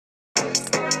You're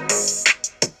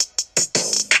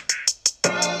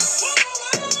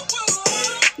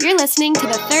listening to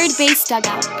the Third Base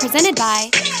Dugout, presented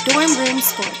by Dorm Room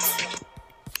Sports.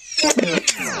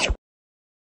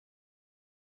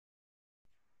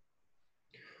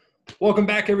 Welcome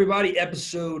back, everybody.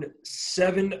 Episode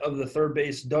 7 of the Third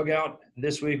Base Dugout.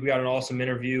 This week, we got an awesome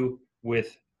interview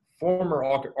with former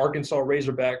Arkansas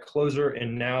Razorback closer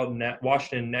and now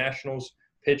Washington Nationals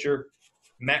pitcher,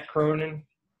 Matt Cronin.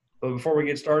 But before we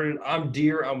get started, I'm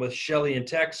Deer. I'm with Shelly and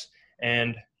Tex,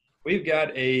 and we've got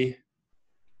a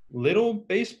little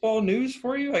baseball news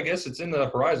for you. I guess it's in the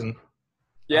horizon.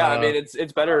 Yeah, I mean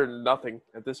it's better than nothing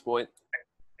at this point.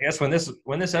 I guess when this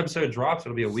episode drops,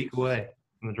 it'll be a week away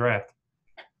from the draft.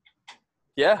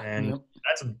 Yeah, and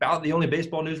that's about the only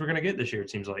baseball news we're gonna get this year. It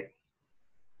seems like.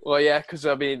 Well, yeah, because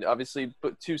I mean, obviously,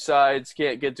 two sides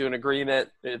can't get to an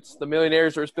agreement. It's the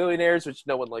millionaires versus billionaires, which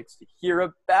no one likes to hear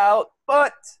about.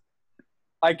 But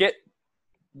I get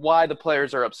why the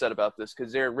players are upset about this,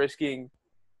 because they're risking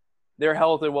their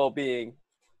health and well-being,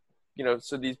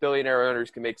 so these billionaire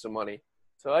owners can make some money.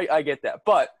 So I get that.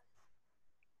 But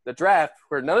the draft,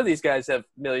 where none of these guys have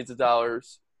millions of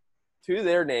dollars to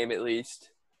their name at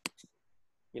least,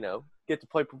 get to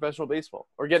play professional baseball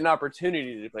or get an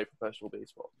opportunity to play professional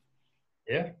baseball.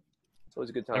 Yeah. It's always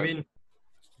a good time. I mean,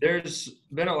 there's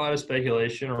been a lot of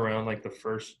speculation around like the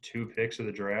first 2 picks of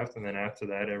the draft, and then after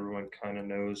that, everyone kind of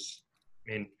knows.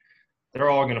 I mean, they're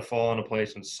all going to fall into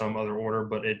place in some other order,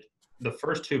 but the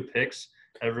first 2 picks,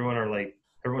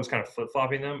 everyone's kind of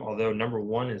flip-flopping them, although number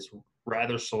 1 is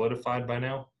rather solidified by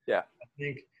now. Yeah. I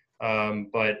think.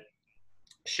 But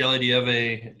Shelly, do you have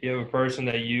a person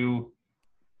that you,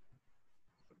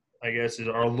 I guess,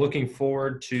 are looking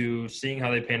forward to seeing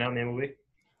how they pan out in the MLB?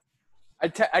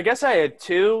 I guess I had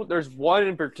 2. There's one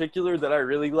in particular that I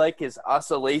really like is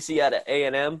Asa Lacy out of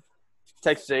A&M,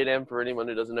 Texas A&M, for anyone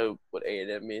who doesn't know what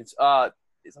A&M means.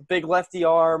 It's a big lefty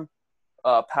arm,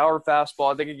 power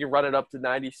fastball. I think he can run it up to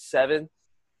 97.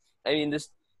 I mean,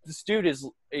 this dude is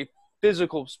a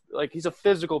physical – he's a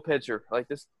physical pitcher. Like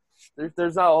this,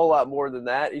 there's not a whole lot more than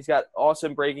that. He's got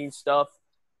awesome breaking stuff.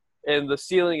 And the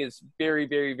ceiling is very,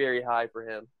 very, very high for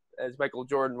him. As Michael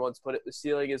Jordan once put it, the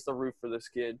ceiling is the roof for this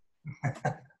kid.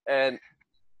 And,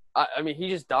 I mean, he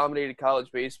just dominated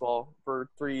college baseball for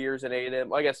 3 years in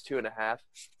A&M. I guess 2.5.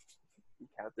 You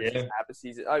count this as half a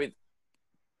season. I mean,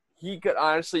 he could –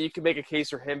 honestly, you could make a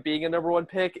case for him being a number 1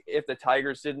 pick if the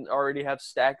Tigers didn't already have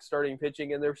stacked starting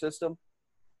pitching in their system.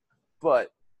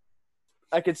 But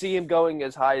I could see him going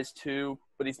as high as 2,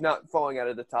 but he's not falling out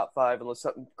of the top 5 unless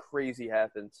something crazy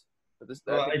happens. But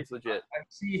I think it's legit. I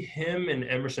see him and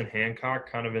Emerson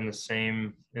Hancock kind of in the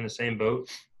same boat.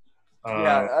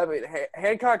 Yeah, I mean,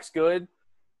 Hancock's good.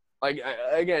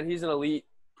 Again, he's an elite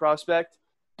prospect,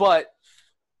 but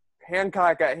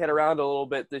Hancock got hit around a little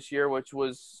bit this year, which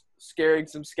was scaring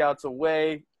some scouts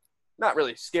away. Not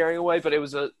really scaring away, but it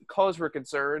was a cause for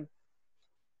concern.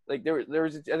 Like there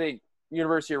was, I think,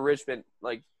 University of Richmond,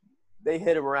 they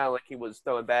hit him around like he was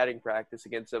throwing batting practice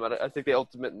against him. I think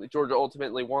Georgia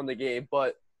ultimately won the game,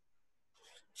 but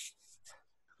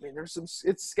I mean,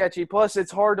 it's sketchy. Plus,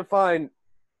 it's hard to find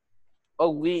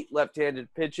elite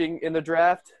left-handed pitching in the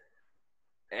draft,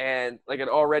 and an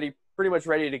already pretty much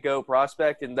ready to go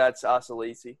prospect, and that's Asa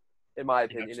Lacy, in my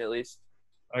opinion, at least.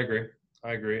 I agree.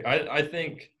 I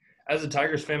think, as a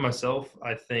Tigers fan myself,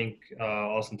 I think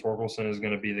Austin Torkelson is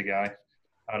going to be the guy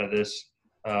out of this.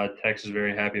 Tex is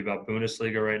very happy about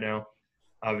Bundesliga right now,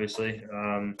 obviously.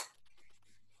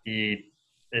 He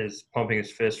is pumping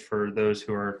his fist for those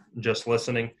who are just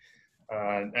listening.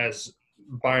 As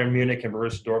Bayern Munich and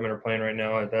Borussia Dortmund are playing right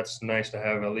now, that's nice to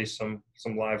have at least some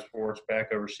live sports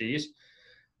back overseas.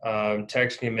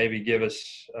 Tex can maybe give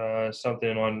us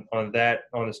something on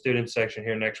the student section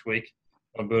here next week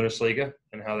on Bundesliga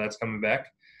and how that's coming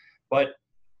back. But,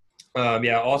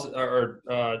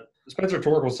 Spencer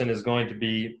Torkelson is going to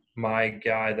be my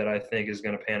guy that I think is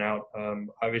going to pan out.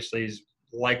 Obviously, he's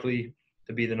likely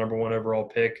to be the number 1 overall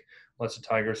pick unless the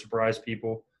Tigers surprise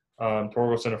people.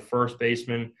 Torkelson, a first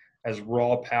baseman, has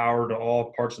raw power to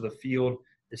all parts of the field,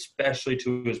 especially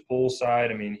to his pull side.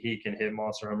 I mean, he can hit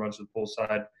monster home runs to the pull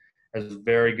side, has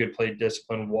very good plate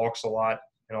discipline, walks a lot,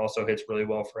 and also hits really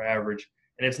well for average.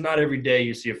 And it's not every day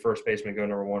you see a first baseman go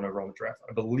number 1 overall in the draft.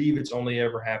 I believe it's only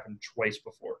ever happened twice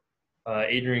before.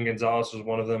 Adrian Gonzalez was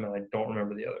one of them, and I don't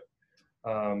remember the other.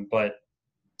 But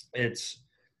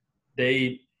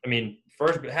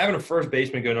having a first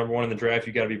baseman go number 1 in the draft,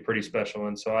 you got to be pretty special.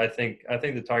 And so I think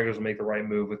the Tigers will make the right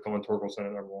move with going Torkelson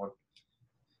at number 1.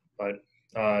 But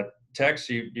Tex,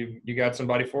 you got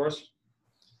somebody for us?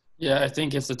 Yeah, I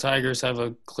think if the Tigers have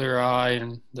a clear eye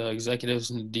and the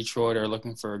executives in Detroit are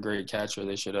looking for a great catcher,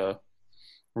 they should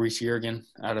Reese Yergin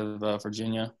out of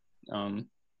Virginia.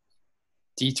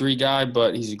 D3 guy,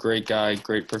 but he's a great guy,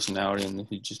 great personality, and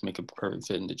he'd just make a perfect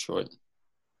fit in Detroit.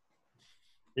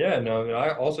 Yeah, no,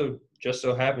 I also just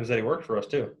so happens that he worked for us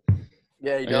too.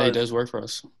 Yeah, he does. Yeah, he does work for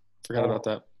us. Forgot about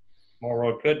that. Small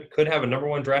world could have a number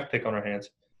 1 draft pick on our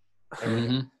hands.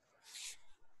 Mm-hmm.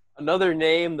 Another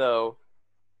name, though,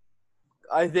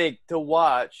 I think to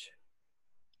watch,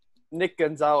 Nick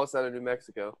Gonzalez out of New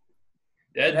Mexico.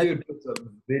 That dude puts up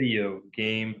video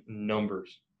game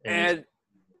numbers. And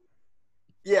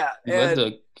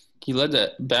He led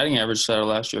the batting average title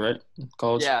last year, right?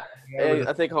 College. Yeah, and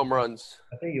I think home runs.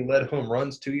 I think he led home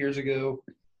runs 2 years ago.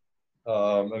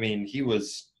 I mean, he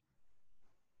was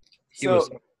not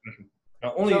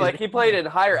only he played in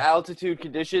higher altitude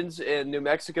conditions in New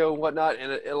Mexico and whatnot,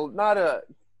 and not a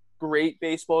great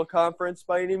baseball conference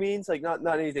by any means, like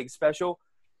not anything special.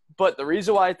 But the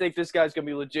reason why I think this guy's going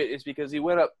to be legit is because he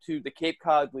went up to the Cape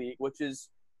Cod League, which is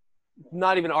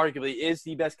not even arguably is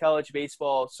the best college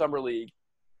baseball summer league.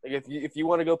 Like if you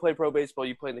want to go play pro baseball,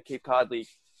 you play in the Cape Cod League.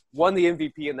 Won the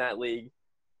MVP in that league.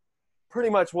 Pretty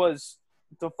much was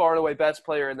the far and away best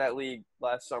player in that league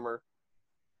last summer.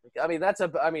 I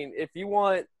mean, if you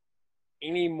want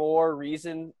any more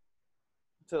reason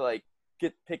to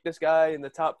pick this guy in the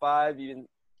top 5, even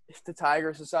if the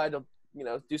Tigers decide to,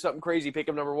 do something crazy, pick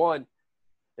him number 1.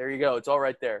 There you go. It's all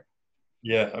right there.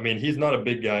 Yeah, I mean, he's not a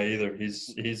big guy either.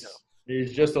 He's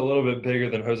just a little bit bigger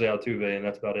than Jose Altuve, and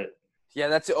that's about it. Yeah,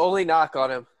 that's the only knock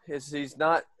on him is he's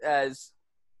not as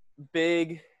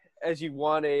big as you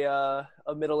want a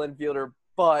middle infielder,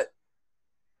 but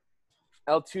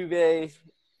Altuve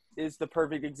is the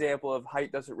perfect example of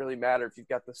height doesn't really matter if you've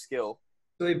got the skill.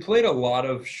 So he played a lot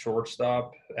of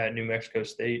shortstop at New Mexico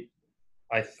State.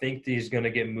 I think he's going to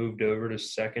get moved over to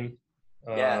second.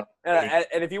 Yeah,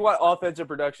 and if you want offensive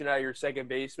production out of your second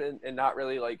baseman and not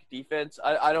really defense,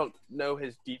 I don't know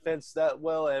his defense that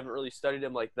well. I haven't really studied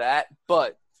him like that,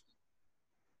 but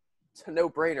it's a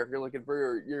no-brainer if you're looking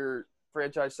for your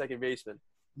franchise second baseman.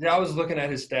 Yeah, I was looking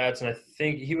at his stats, and I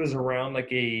think he was around I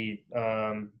think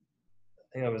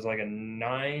it was a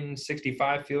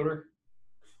 965 fielder.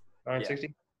 960?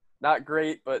 Yeah. Not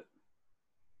great, but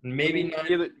maybe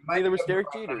neither was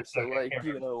Derek Jeter, so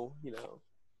you know.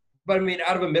 But, I mean,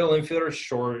 out of a middle infielder,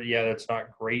 sure, yeah, that's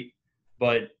not great.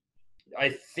 But I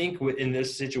think in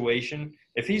this situation,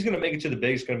 if he's going to make it to the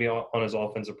big, it's going to be on his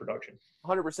offensive production.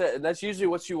 100%, and that's usually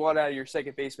what you want out of your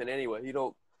second baseman anyway. You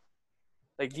don't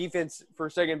 – defense for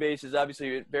second base is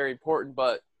obviously very important,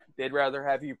 but they'd rather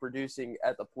have you producing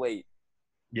at the plate.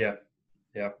 Yeah.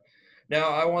 Now,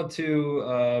 I want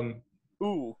to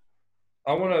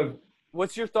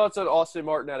What's your thoughts on Austin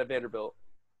Martin out of Vanderbilt?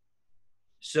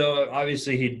 So,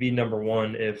 obviously, he'd be number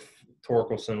 1 if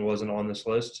Torkelson wasn't on this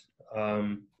list.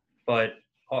 But,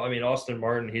 I mean, Austin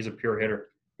Martin, he's a pure hitter.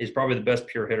 He's probably the best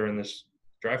pure hitter in this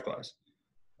draft class.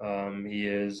 He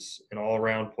is an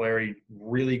all-around player. He's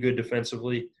really good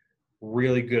defensively,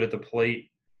 really good at the plate.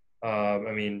 I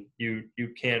mean, you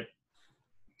can't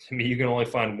 – to me, you can only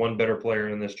find one better player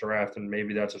in this draft, and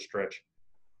maybe that's a stretch.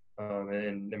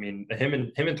 And, I mean, him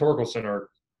and Torkelson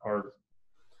are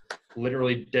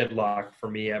literally deadlocked for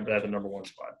me at the number 1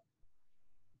 spot.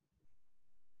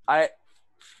 I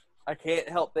can't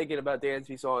help thinking about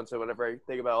Dansby Swanson whenever I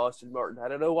think about Austin Martin. I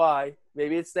don't know why.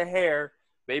 Maybe it's the hair.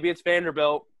 Maybe it's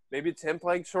Vanderbilt. Maybe it's him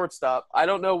playing shortstop. I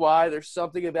don't know why. There's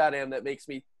something about him that makes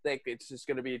me think it's just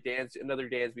going to be another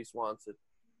Dansby Swanson.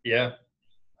 Yeah.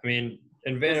 I mean,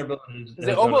 and Vanderbilt –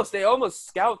 they almost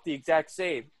scout the exact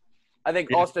same. I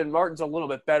think Austin Martin's a little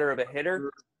bit better of a hitter.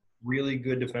 Really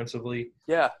good defensively.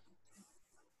 Yeah.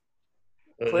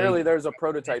 Clearly, there's a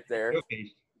prototype there.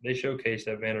 They showcased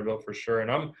at Vanderbilt for sure,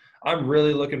 and I'm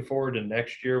really looking forward to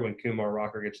next year when Kumar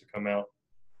Rocker gets to come out.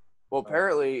 Well,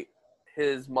 apparently,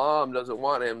 his mom doesn't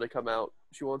want him to come out.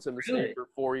 She wants him to stay for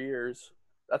 4 years.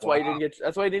 That's why he didn't get.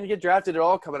 That's why he didn't get drafted at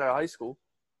all coming out of high school.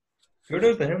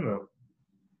 Kudos to him though.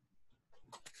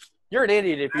 You're an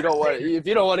idiot if you don't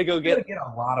want to go get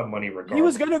a lot of money regardless. He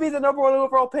was going to be the number 1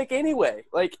 overall pick anyway.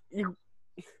 You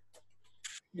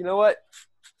know what?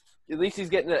 At least he's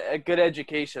getting a good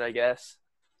education, I guess,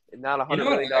 and not $100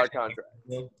 million contract.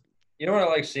 You know what I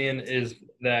like seeing is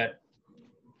that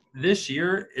this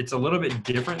year it's a little bit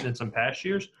different than some past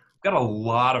years. We've got a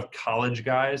lot of college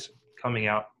guys coming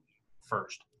out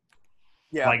first.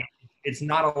 Yeah. It's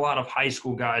not a lot of high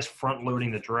school guys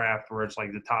front-loading the draft where it's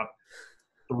the top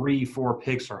 3-4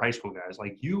 picks are high school guys.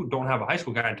 You don't have a high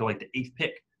school guy until the 8th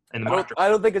pick in the mock draft. I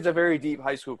don't think it's a very deep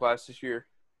high school class this year.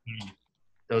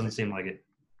 Doesn't seem like it.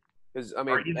 Because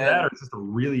Or either that or it's just a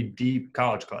really deep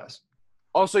college class.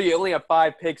 Also, you only have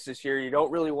 5 picks this year. You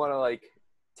don't really want to like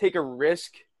take a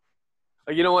risk.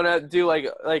 Like, you don't want to do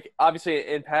like obviously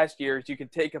in past years you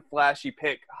could take a flashy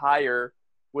pick higher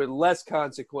with less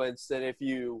consequence than if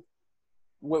you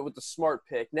went with the smart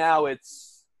pick. Now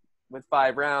it's with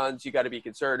 5 rounds you got to be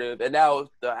conservative. And now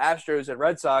the Astros and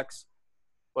Red Sox,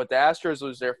 but the Astros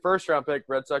lose their first round pick,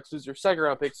 Red Sox lose their second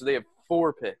round pick, so they have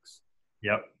 4 picks.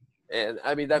 Yep. And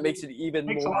I mean that makes it even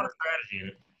Makes more. a lot of strategy in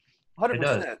it. 100%. It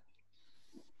does.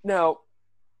 Now,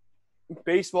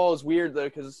 baseball is weird though,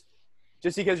 because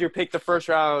just because you pick the first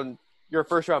round, your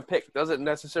first round pick doesn't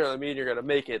necessarily mean you're going to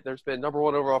make it. There's been number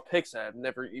 1 overall picks that have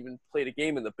never even played a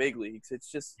game in the big leagues.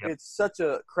 It's just It's such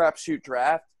a crapshoot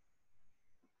draft,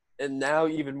 and now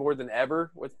even more than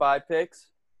ever with 5 picks,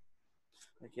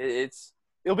 like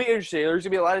it'll be interesting. There's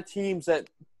going to be a lot of teams that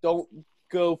don't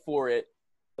go for it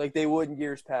like they would in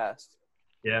years past.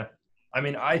 Yeah. I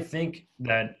mean, I think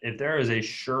that if there is a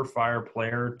surefire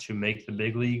player to make the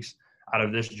big leagues out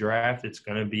of this draft, it's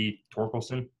going to be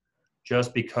Torkelson,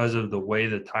 just because of the way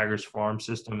the Tigers farm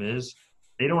system is.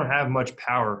 They don't have much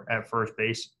power at first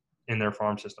base in their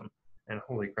farm system. And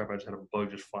holy crap, I just had a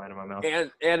bug just flying in my mouth.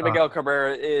 And Miguel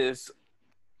Cabrera is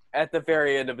at the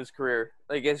very end of his career,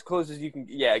 like as close as you can.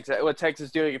 Yeah, exactly what Texas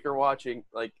is doing. If you're watching,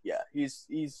 like, yeah,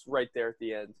 he's right there at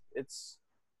the end. It's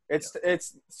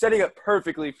setting up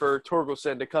perfectly for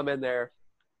Torkelson to come in there,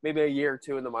 maybe a year or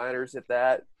 2 in the minors, if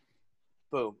that.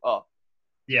 Boom, up.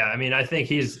 Yeah, I mean, I think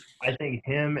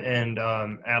him and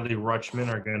Adley Rutschman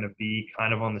are going to be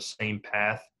kind of on the same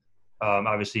path.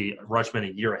 Obviously, Rutschman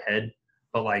a year ahead,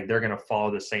 but like they're going to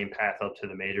follow the same path up to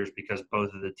the majors because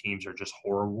both of the teams are just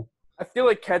horrible. I feel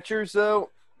like catchers, though,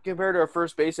 compared to our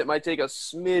first base, it might take a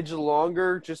smidge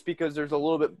longer just because there's a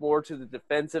little bit more to the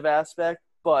defensive aspect,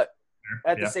 but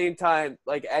at the same time,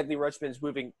 like Adley Rutschman's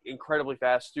moving incredibly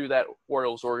fast through that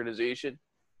Orioles organization,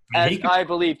 I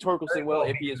believe Torkelson will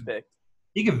if he is picked.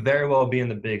 He could very well be in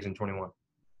the bigs in 21.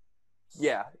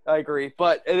 Yeah, I agree.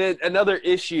 But and then another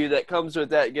issue that comes with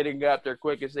that getting up there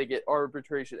quick is they get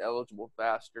arbitration eligible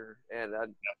faster, and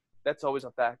that's always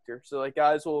a factor. So like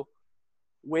guys will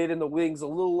wait in the wings a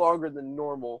little longer than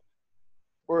normal,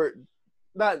 or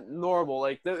not normal.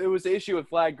 Like it was the issue with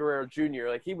Vlad Guerrero Jr.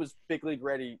 Like he was big league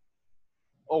ready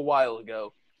a while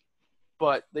ago,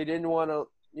 but they didn't want to,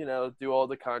 do all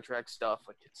the contract stuff.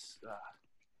 Like it's,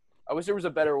 I wish there was a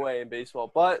better way in baseball,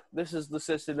 but this is the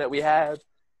system that we have.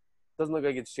 Doesn't look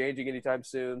like it's changing anytime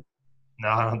soon. No,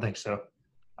 I don't think so.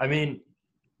 I mean,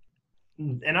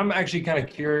 and I'm actually kind of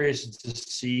curious to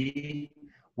see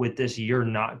with this year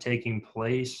not taking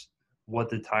place, what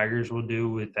the Tigers will do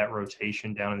with that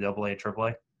rotation down in AA and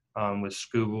AAA with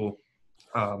Skubal,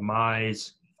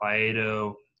 Mize,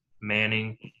 Faedo,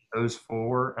 Manning, those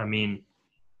 4. I mean,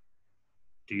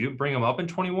 do you bring them up in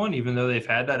 21 even though they've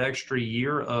had that extra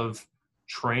year of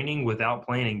training without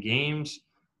playing in games?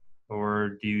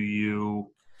 Or do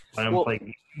you let them play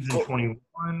games in 21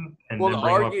 and then bring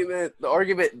them up? The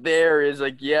argument there is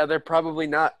like, yeah, they're probably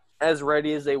not as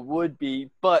ready as they would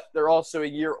be, but they're also a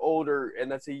year older,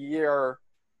 and that's a year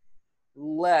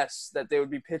less that they would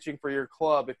be pitching for your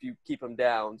club if you keep them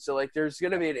down. So, like, there's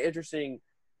going to be an interesting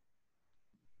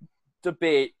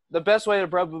debate. The best way to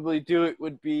probably do it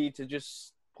would be to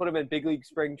just put them in big league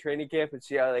spring training camp and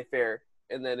see how they fare.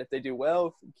 And then if they do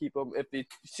well, keep them. If they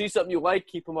see something you like,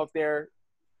 keep them up there.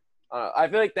 I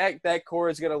feel like that core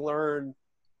is going to learn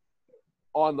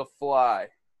on the fly.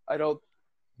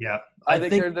 Yeah. I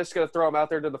think they're just going to throw them out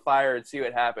there to the fire and see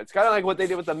what happens. Kind of like what they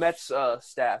did with the Mets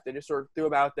staff. They just sort of threw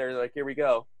them out there and like, here we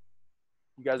go.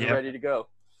 You guys are ready to go.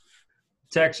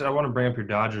 Tex, I want to bring up your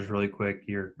Dodgers really quick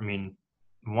here. I mean,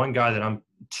 one guy that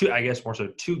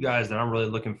two guys that I'm really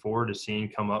looking forward to seeing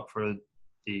come up for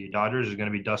the Dodgers is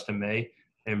going to be Dustin May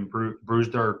and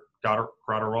Brusdar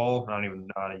Graterol. I don't even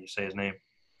know how you say his name.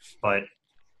 But,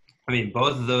 I mean,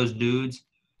 both of those dudes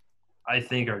I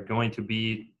think are going to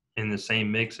be in the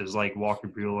same mix as like Walker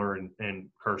Buehler and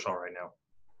Kershaw right now.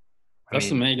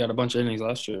 Dustin May got a bunch of innings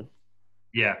last year.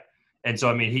 Yeah. And so,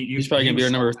 I mean, he's probably going to be our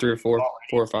number 3 or 4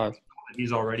 or 5.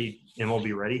 He's already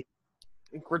MLB ready.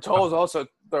 Graterol is also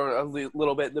throwing a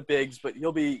little bit in the bigs, but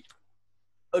he'll be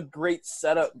a great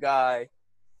setup guy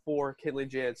for Kenley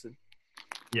Jansen.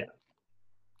 Yeah.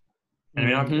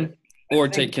 I mean, or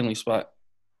take Kenley's spot.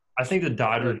 I think the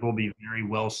Dodgers will be very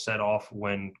well set off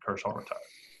when Kershaw retires.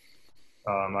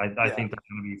 I think they're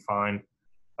going to be fine.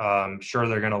 Sure,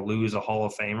 they're going to lose a Hall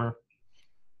of Famer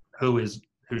who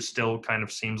still kind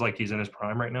of seems like he's in his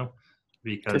prime right now.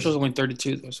 Because Kershaw's only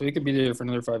 32, though, so he could be there for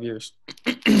another 5 years.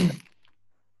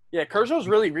 Yeah, Kershaw's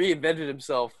really reinvented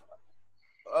himself.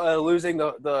 losing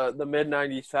the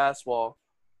mid-90s fastball.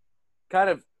 Kind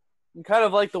of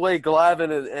like the way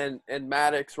Glavine and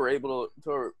Maddox were able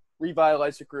to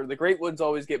revitalize their career. The great ones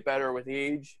always get better with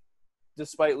age,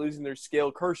 despite losing their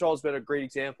skill. Kershaw's been a great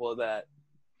example of that.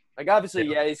 Like, obviously,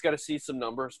 yeah, he's got to see some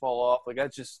numbers fall off. Like,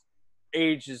 that's just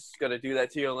age is going to do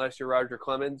that to you unless you're Roger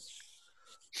Clemens.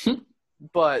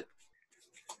 But –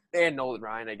 and Nolan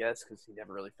Ryan, I guess, because he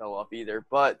never really fell off either.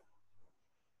 But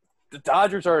the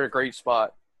Dodgers are in a great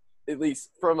spot, at least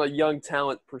from a young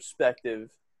talent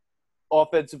perspective,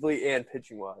 offensively and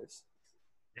pitching-wise.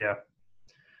 Yeah.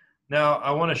 Now,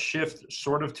 I want to shift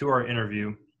sort of to our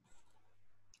interview.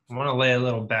 I want to lay a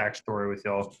little backstory with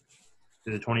y'all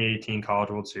to the 2018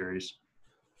 College World Series.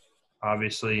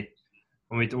 Obviously,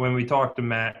 when we talk to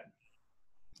Matt,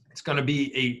 it's going to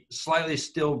be a slightly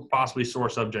still possibly sore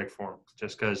subject for him,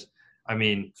 just because, I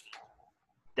mean,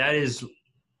 that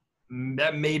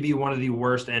may be one of the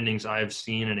worst endings I've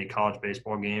seen in a college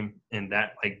baseball game, and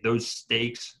that, like, those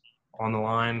stakes on the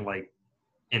line, like,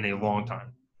 in a long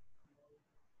time.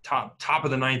 Top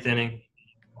of the ninth inning,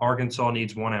 Arkansas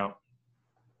needs one out.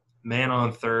 Man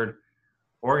on third.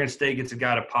 Oregon State gets a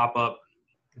guy to pop up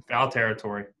in foul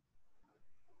territory.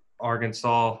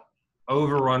 Arkansas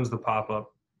overruns the pop-up.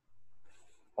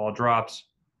 Ball drops,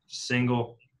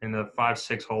 single in the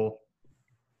 5-6 hole.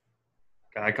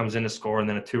 Guy comes in to score, and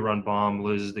then a 2-run bomb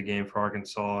loses the game for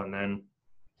Arkansas, and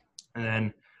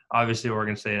then obviously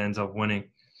Oregon State ends up winning.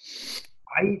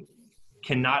 I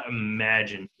cannot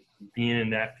imagine being in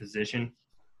that position,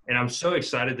 and I'm so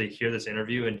excited to hear this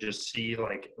interview and just see,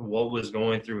 like, what was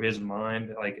going through his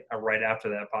mind, like, right after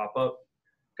that pop-up.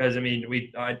 Because, I mean,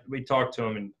 we talked to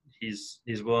him, and he's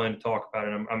willing to talk about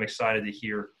it. I'm excited to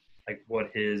hear, like, what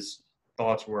his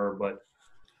thoughts were. But,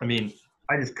 I mean,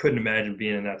 I just couldn't imagine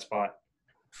being in that spot.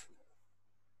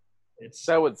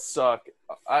 That would suck.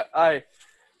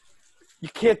 You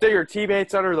can't throw your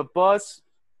teammates under the bus.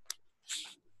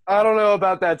 I don't know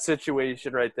about that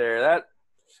situation right there.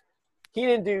 He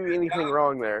didn't do anything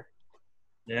wrong there.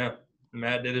 Yeah,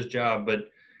 Matt did his job. But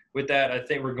with that, I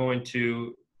think we're going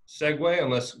to segue,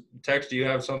 unless, Tex, do you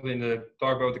have something to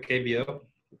talk about with the KBO?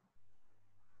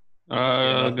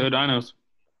 Go Dinos.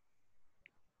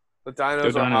 The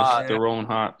Dinos are hot. They're rolling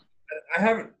hot. I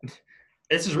haven't –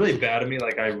 this is really bad of me.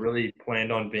 Like, I really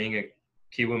planned on being a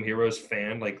Kiwoom Heroes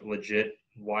fan, like, legit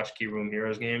watch Kiwoom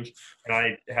Heroes games, and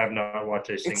I have not watched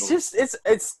a single – It's just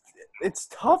 – it's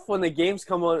tough when the games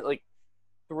come on at, like,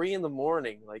 3 in the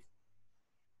morning, like,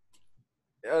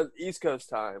 East Coast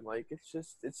time. Like,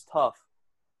 it's tough.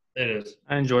 It is.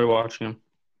 I enjoy watching them.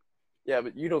 Yeah,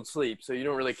 but you don't sleep, so you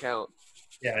don't really count.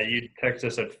 Yeah, you text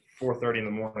us at 4:30 in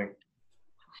the morning.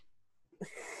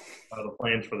 The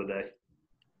plans for the day.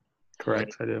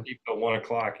 Correct, I do. You go at 1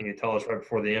 o'clock and you tell us right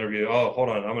before the interview, oh, hold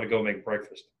on, I'm going to go make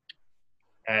breakfast.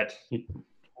 At, what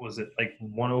was it, like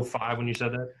 1:05 when you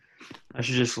said that? I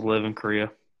should just live in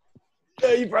Korea.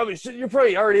 Yeah, you probably should. You're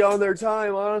probably already on their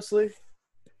time, honestly.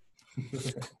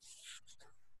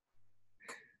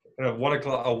 A 1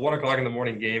 o'clock in the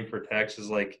morning game for Tex is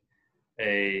like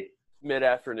a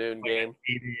mid-afternoon game.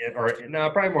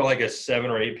 Probably more like a 7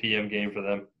 or 8 p.m. game for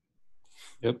them.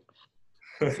 Yep.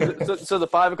 So the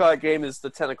 5 o'clock game is the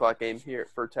 10 o'clock game here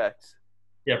for Tex.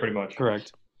 Yeah, pretty much.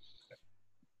 Correct.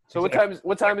 So what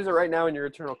time is it right now in your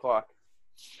eternal clock?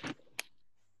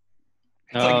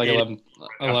 Like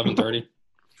 11:30.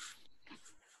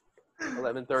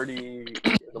 11:30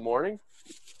 in the morning?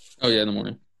 Oh, yeah, in the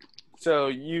morning. So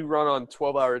you run on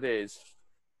 12-hour days?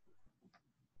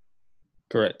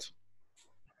 Correct.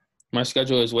 My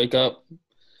schedule is wake up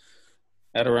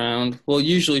at around – well,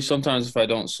 usually sometimes if I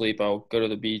don't sleep, I'll go to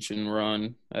the beach and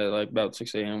run at like about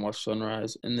 6 a.m., watch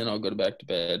sunrise, and then I'll go back to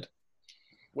bed.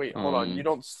 Wait, hold on. You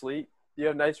don't sleep? You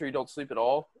have nights where you don't sleep at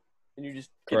all? And you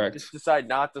just decide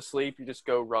not to sleep, you just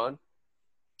go run?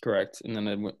 Correct. And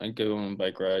then I go on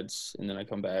bike rides, and then I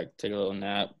come back, take a little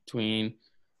nap between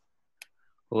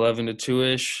 11 to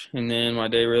 2-ish, and then my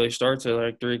day really starts at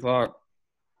like 3 o'clock.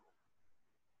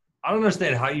 I don't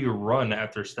understand how you run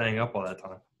after staying up all that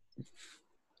time.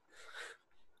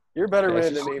 You're a better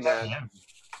man than me, man.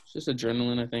 It's just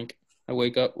adrenaline, I think. I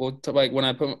wake up, when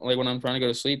I'm trying to go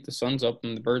to sleep, the sun's up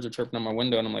and the birds are chirping out my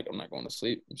window, and I'm like, I'm not going to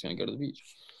sleep. I'm just going to go to the beach.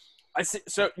 I see.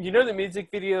 So you know the music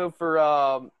video for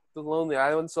the Lonely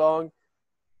Island song,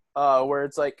 where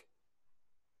it's like,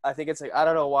 I think it's like, I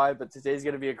don't know why, but today's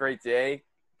gonna be a great day.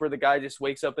 Where the guy just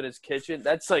wakes up in his kitchen.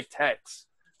 That's like Tex.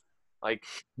 Like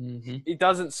he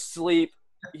doesn't sleep.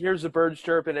 He hears the birds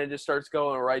chirping and just starts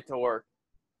going right to work.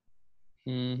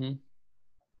 Mm-hmm.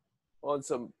 On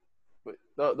some, but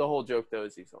the whole joke though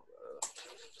is he's,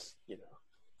 you know.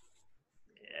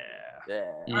 Yeah.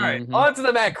 All right. On to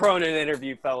the Matt Cronin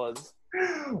interview, fellas.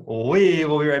 We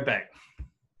will be right back.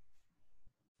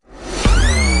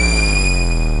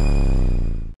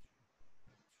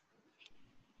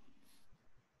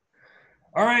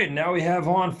 All right, now we have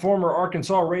on former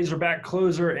Arkansas Razorback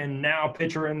closer and now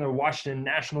pitcher in the Washington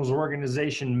Nationals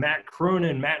organization, Matt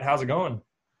Cronin. Matt, how's it going?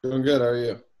 Doing good. How are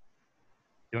you?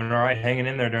 Doing all right, hanging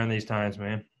in there during these times,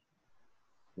 man.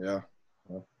 Yeah.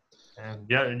 And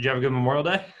did you have a good Memorial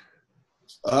Day?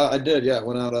 I did. Yeah,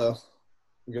 went out.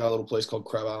 We got a little place called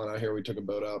Crab Island out here. We took a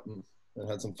boat out and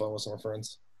had some fun with some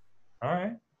friends. All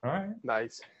right.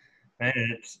 Nice. Man,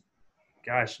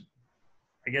 gosh,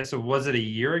 I guess was it a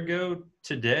year ago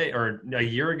today, or a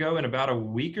year ago in about a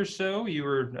week or so, you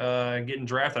were getting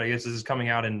drafted. I guess this is coming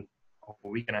out in a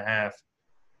week and a half.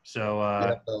 So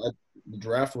the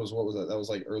draft was, what was that? That was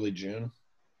like early June.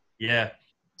 Yeah.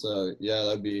 So yeah,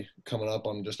 that'd be coming up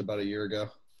on just about a year ago.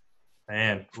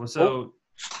 Man, well, so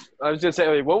I was gonna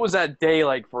say, what was that day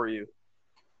like for you?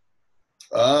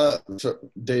 So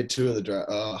day 2 of the draft.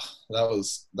 That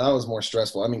was more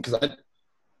stressful. I mean, because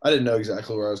I didn't know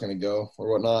exactly where I was going to go or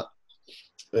whatnot.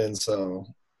 And so,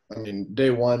 I mean,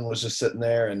 day 1 was just sitting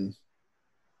there and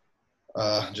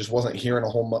just wasn't hearing a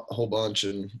whole bunch.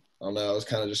 And I don't know, I was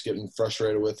kind of just getting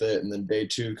frustrated with it. And then day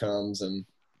 2 comes and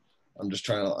I'm just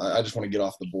I just want to get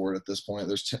off the board at this point.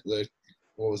 There's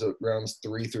rounds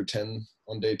 3 through 10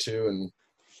 on day 2. And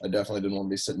I definitely didn't want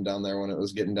to be sitting down there when it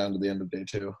was getting down to the end of day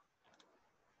 2.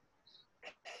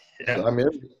 yeah. So, I mean,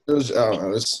 it was, I don't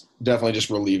know, it's definitely just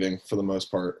relieving for the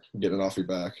most part, getting it off your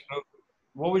back.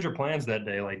 What was your plans that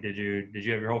day? Like, did you have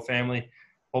your whole family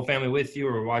with you,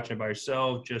 or were watching it by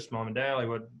yourself, just mom and dad? Like,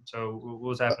 what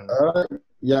was happening?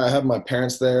 Yeah, I had my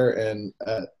parents there, and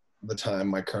at the time,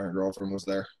 my current girlfriend was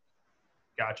there.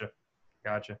 Gotcha.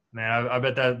 Man, I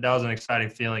bet that was an exciting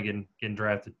feeling getting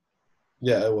drafted.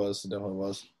 Yeah, it was. It definitely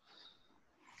was.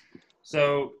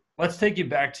 So let's take you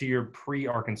back to your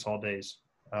pre-Arkansas days.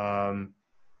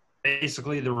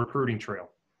 Basically the recruiting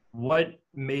trail. What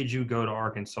made you go to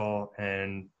Arkansas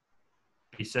and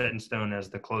be set in stone as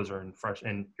the closer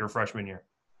in your freshman year?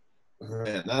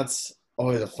 Man, that's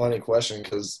always a funny question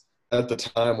because at the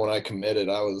time when I committed,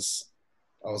 I was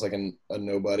like a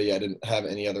nobody. I didn't have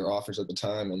any other offers at the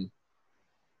time, and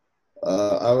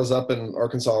I was up in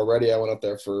Arkansas already. I went up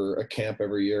there for a camp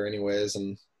every year, anyways,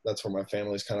 and that's where my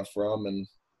family's kind of from. And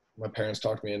my parents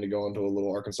talked me into going to a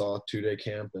little Arkansas 2-day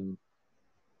camp, and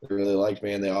they really liked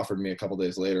me, and they offered me a couple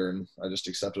days later, and I just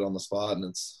accepted on the spot, and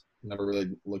it's never really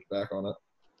looked back on it.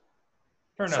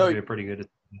 Turned out to be a pretty good,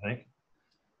 I think.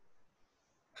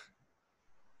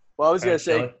 Well, I was gonna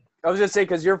say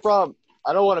because you're from.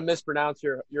 I don't want to mispronounce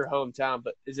your hometown,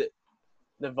 but is it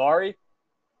Navarre?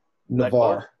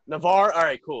 Navarre. Navarre. All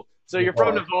right, cool. So you're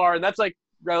from Navarre, and that's like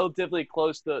relatively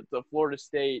close to Florida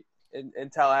State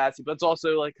and Tallahassee, but it's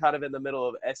also like kind of in the middle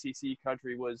of SEC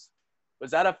country. Was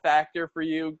that a factor for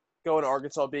you going to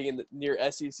Arkansas, being near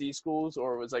SEC schools,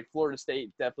 or was like Florida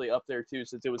State definitely up there too,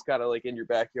 since it was kind of like in your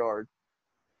backyard?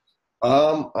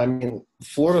 I mean,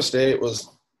 Florida State was.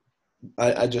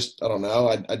 I don't know.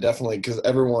 I definitely, because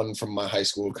everyone from my high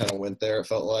school kind of went there, it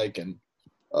felt like, and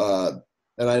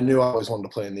I knew I always wanted to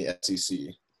play in the SEC,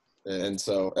 and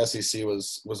so SEC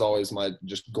was always my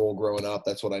just goal growing up.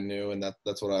 That's what I knew, and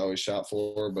that's what I always shot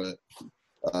for. But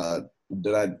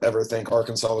did I ever think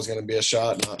Arkansas was going to be a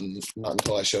shot? Not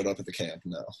until I showed up at the camp.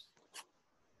 No.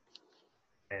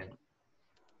 Man,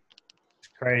 it's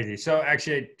crazy. So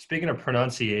actually, speaking of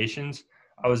pronunciations,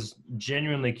 I was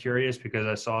genuinely curious because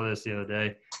I saw this the other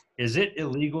day. Is it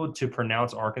illegal to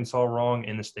pronounce Arkansas wrong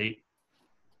in the state?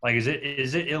 Like, is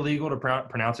it illegal to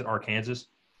pronounce it Arkansas?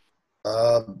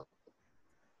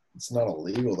 It's not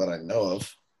illegal that I know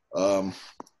of. I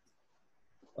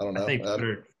don't know. I think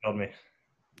Twitter told me.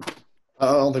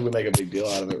 I don't think we make a big deal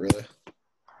out of it, really.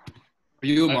 Are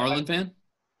you a Marlin fan?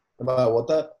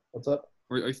 What's up?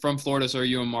 Are you from Florida, so are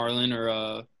you a Marlin, or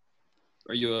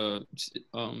are you a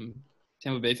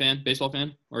Tampa Bay fan, baseball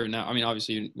fan? Or now, I mean,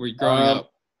 obviously, were you growing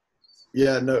up?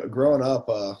 Yeah, no, growing up,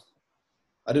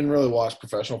 I didn't really watch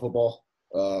professional football.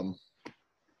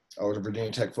 I was a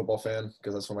Virginia Tech football fan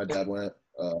because that's where my dad went.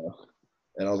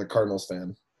 And I was a Cardinals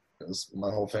fan because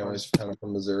my whole family's kind of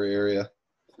from the Missouri area.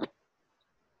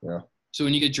 Yeah. So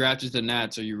when you get drafted to the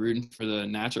Nats, are you rooting for the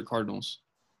Nats or Cardinals?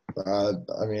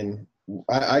 I mean,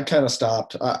 I kind of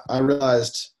stopped. I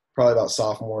realized probably about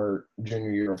sophomore, junior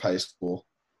year of high school,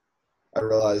 I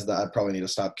realized that I probably need to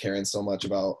stop caring so much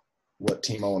about what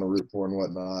team I want to root for and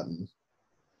whatnot. And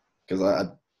because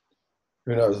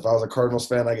who knows, if I was a Cardinals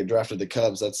fan, I get drafted to the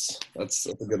Cubs. That's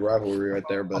a good rivalry right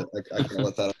there. But I can't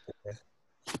let that.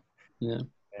 Yeah.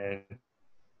 And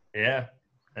Yeah,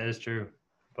 that is true.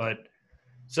 But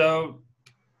so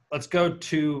let's go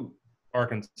to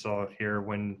Arkansas here.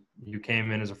 When you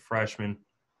came in as a freshman,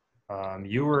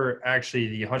 you were actually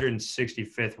the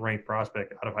 165th ranked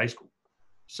prospect out of high school.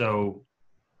 So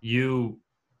you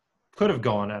could have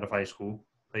gone out of high school,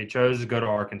 but you chose to go to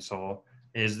Arkansas.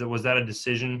 Was that a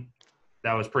decision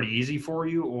that was pretty easy for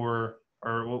you, or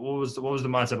what was the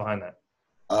mindset behind that?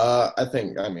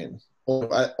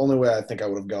 Only way I think I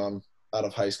would have gone out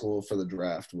of high school for the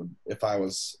draft would if I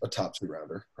was a top 2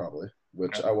 rounder, probably,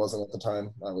 which Okay. I wasn't at the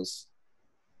time. I was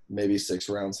maybe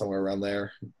 6th round, somewhere around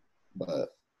there. But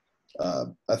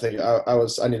I think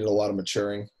I needed a lot of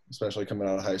maturing, especially coming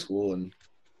out of high school, and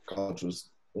college was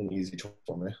an easy choice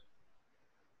for me.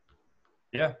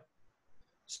 Yeah.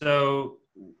 So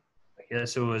I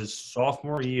guess it was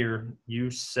sophomore year,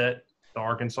 you set the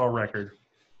Arkansas record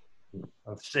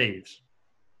of saves,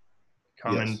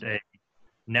 becoming Yes. a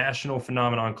national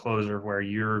phenomenon closer where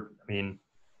you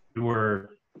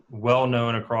were well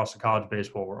known across the college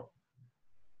baseball world.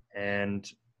 And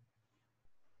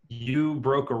you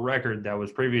broke a record that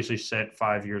was previously set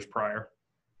 5 years prior.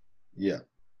 Yeah.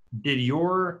 Did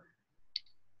your,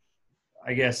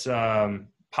 I guess,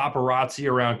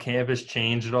 paparazzi around campus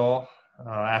change at all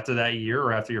after that year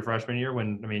or after your freshman year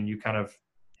when, you kind of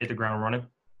hit the ground running?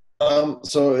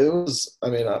 So it was,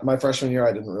 my freshman year,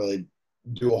 I didn't really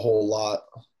do a whole lot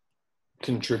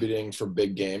contributing for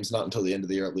big games, not until the end of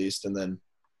the year at least. And then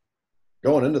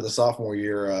going into the sophomore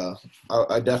year,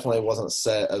 I definitely wasn't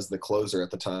set as the closer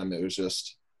at the time. It was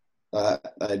just I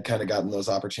had kind of gotten those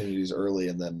opportunities early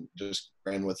and then just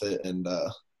ran with it. And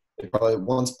it probably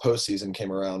once postseason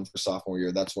came around for sophomore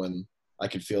year, that's when I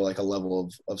could feel like a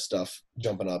level of stuff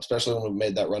jumping up, especially when we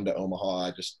made that run to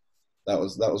Omaha. That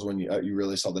was when you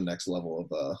really saw the next level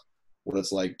of what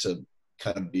it's like to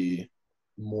kind of be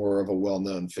more of a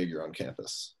well-known figure on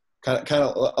campus. Kind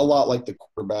of a lot like the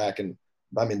quarterback, and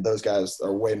those guys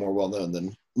are way more well-known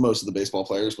than most of the baseball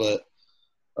players, but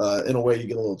in a way you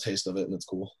get a little taste of it, and it's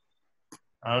cool.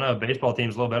 I don't know. Baseball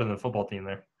team's a little better than the football team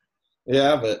there.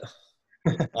 Yeah, but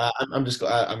I'm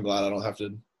glad I don't have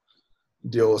to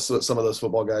deal with what some of those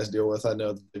football guys deal with. I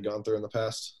know that they've gone through in the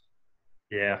past.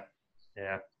 Yeah.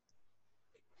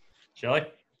 Shelly?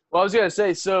 Well, I was gonna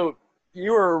say, so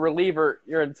you were a reliever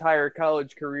your entire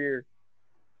college career,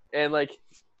 and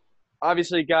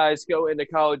obviously guys go into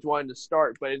college wanting to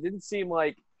start, but it didn't seem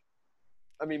like.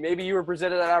 Maybe you were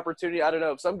presented that opportunity. I don't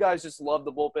know. Some guys just love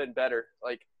the bullpen better.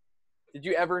 Did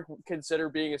you ever consider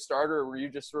being a starter, or were you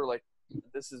just sort of like,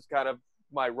 this is kind of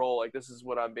my role, like this is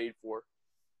what I'm made for?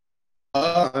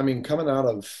 Coming out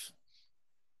of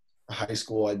high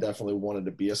school, I definitely wanted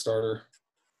to be a starter.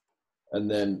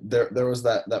 And then there was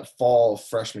that fall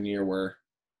freshman year where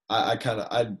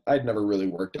I'd never really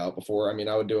worked out before. I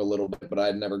would do a little bit, but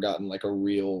I'd never gotten like a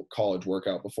real college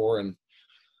workout before. And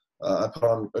I put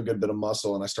on a good bit of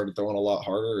muscle and I started throwing a lot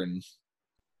harder and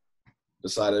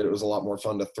decided it was a lot more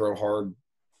fun to throw hard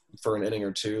for an inning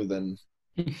or two than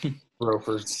try to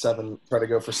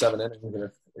go for 7 innings.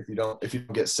 And if you don't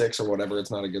get 6 or whatever,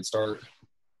 it's not a good start.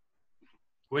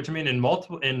 Which,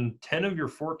 in 10 of your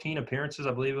 14 appearances,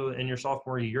 I believe, in your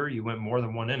sophomore year, you went more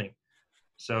than 1 inning.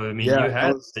 So, you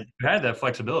had that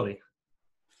flexibility.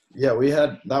 Yeah,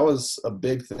 that was a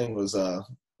big thing was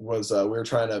we were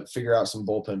trying to figure out some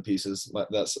bullpen pieces.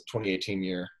 That's 2018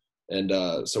 year. And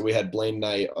so we had Blaine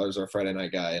Knight as our Friday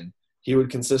night guy, and he would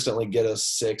consistently get us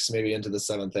 6, maybe into the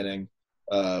 7th inning.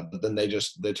 But then they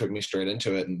took me straight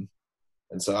into it. And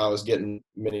so I was getting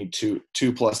many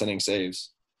 2+ inning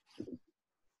saves.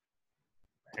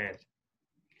 Man.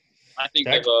 I think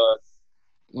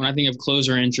when I think of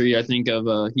closer entry, I think of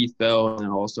Heath Bell in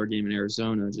an All-Star game in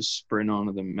Arizona, just sprinting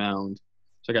onto the mound.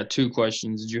 So I got 2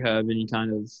 questions. Did you have any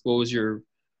what was your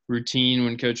routine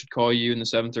when coach would call you in the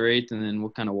 7th or 8th, and then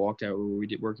what kind of walkout were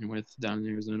we working with down in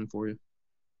Arizona for you?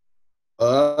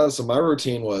 So my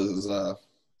routine was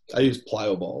I used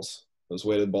plyo balls, those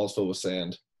weighted balls filled with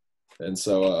sand. And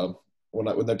so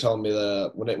when they're telling me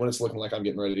when it's looking like I'm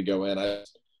getting ready to go in, I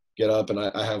get up and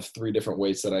I have 3 different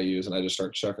weights that I use, and I just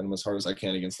start chucking them as hard as I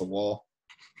can against the wall.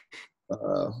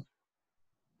 And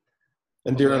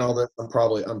during all this,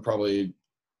 I'm probably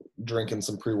drinking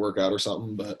some pre-workout or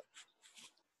something, but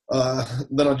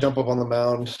then I'll jump up on the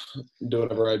mound, do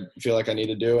whatever I feel like I need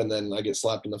to do, and then I get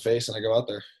slapped in the face and I go out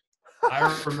there.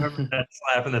 I remember that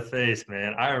slap in the face,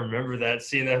 man. I remember that,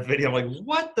 seeing that video. I'm like,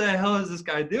 what the hell is this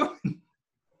guy doing?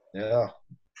 Yeah.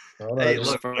 Hey,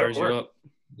 look, fires you up.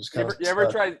 You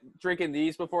ever tried drinking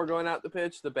these before going out the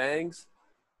pitch, the bangs?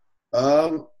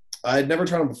 I'd never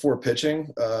tried them before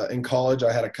pitching. In college,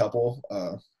 I had a couple.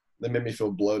 They made me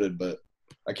feel bloated, but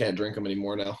I can't drink them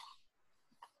anymore now.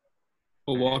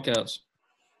 Well, walkouts.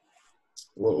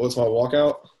 What's my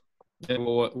walkout? Yeah,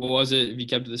 well, what was it if you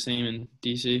kept it the same in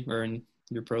DC or in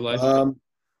your pro life?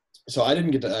 So I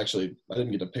didn't get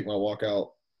to pick my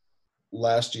walkout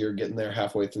last year, getting there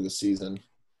halfway through the season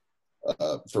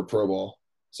for pro ball.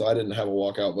 So I didn't have a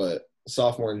walkout, but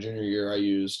sophomore and junior year I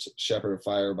used Shepherd of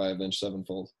Fire by Avenged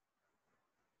Sevenfold.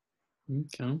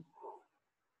 Okay.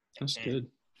 That's good.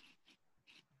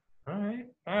 All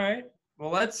right.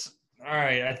 Well, all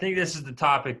right. I think this is the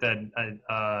topic that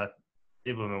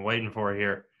people have been waiting for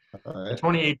here. All The right.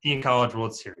 2018 College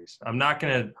World Series. I'm not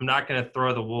gonna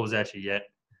throw the Wolves at you yet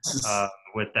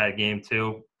with that game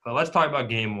too. But let's talk about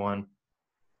game one.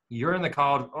 You're in the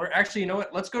college, or actually, you know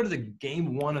what? Let's go to the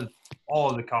game one of all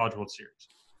of the College World Series,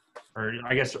 or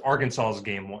I guess Arkansas's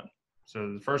game one.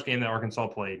 So the first game that Arkansas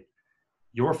played,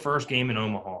 your first game in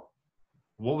Omaha.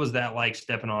 What was that like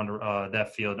stepping on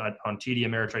that field on TD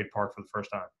Ameritrade Park for the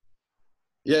first time?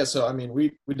 Yeah, so I mean,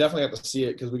 we definitely have to see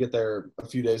it because we get there a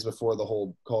few days before the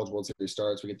whole College World Series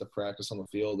starts. We get to practice on the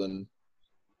field, and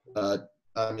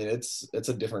I mean, it's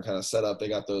a different kind of setup. They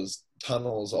got those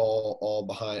tunnels all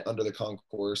behind under the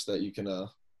concourse that you can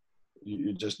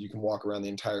you can walk around the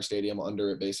entire stadium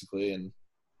under it basically, and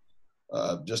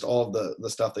just all of the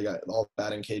stuff they got, all the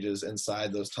batting cages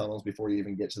inside those tunnels before you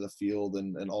even get to the field,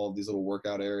 and all of these little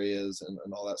workout areas and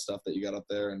all that stuff that you got up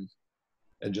there, and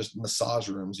just massage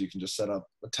rooms. You can just set up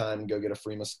a time and go get a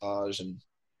free massage, and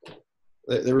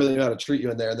they really know how to treat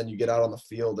you in there. And then you get out on the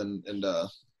field, and I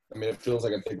mean, it feels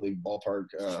like a big league ballpark.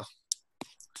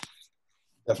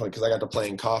 Definitely, because I got to play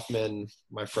in Kaufman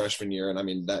my freshman year, and I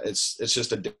mean that it's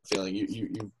just a different feeling.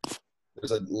 You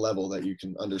there's a level that you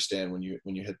can understand when you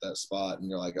hit that spot, and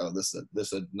you're like, oh, this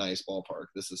is a nice ballpark.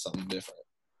 This is something different.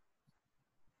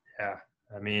 Yeah,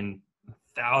 I mean,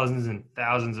 thousands and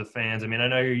thousands of fans. I mean, I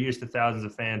know you're used to thousands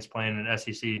of fans playing in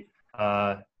SEC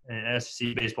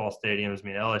baseball stadiums. I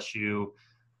mean, LSU.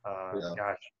 Yeah.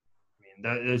 Gosh, I mean,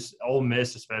 there's Ole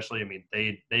Miss especially. I mean,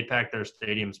 they pack their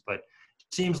stadiums, but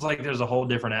it seems like there's a whole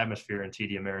different atmosphere in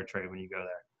TD Ameritrade when you go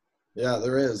there. Yeah,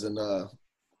 there is, and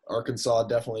Arkansas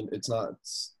definitely. I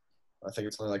think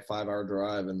it's only like 5-hour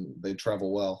drive, and they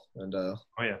travel well. And oh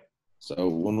yeah. So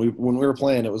when we were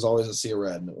playing, it was always a sea of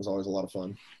red, and it was always a lot of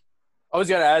fun. I was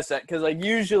gonna ask that because like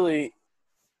usually,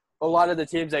 a lot of the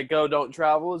teams that go don't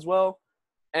travel as well,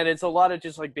 and it's a lot of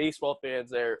just like baseball fans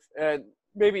there, and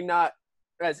maybe not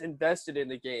as invested in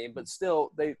the game, but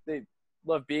still they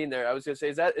love being there. I was gonna say,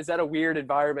 is that a weird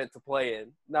environment to play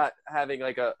in, not having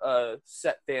like a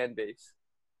set fan base?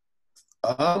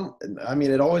 I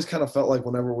mean, it always kind of felt like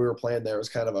whenever we were playing there, it was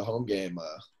kind of a home game.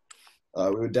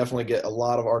 We would definitely get a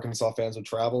lot of Arkansas fans would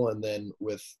travel, and then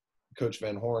with Coach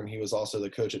Van Horn, he was also the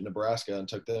coach at Nebraska and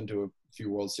took them to a few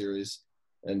World Series.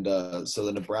 And so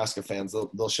the Nebraska fans,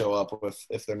 they'll show up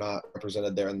if they're not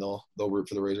represented there, and they'll root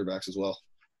for the Razorbacks as well.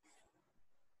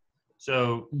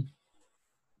 So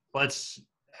let's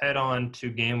head on to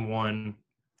game one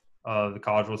of the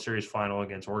College World Series final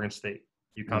against Oregon State.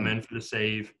 You come in for the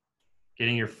save,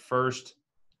 getting your first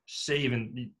save,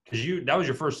 because that was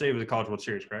your first save of the College World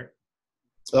Series, correct?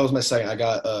 So that was my second. I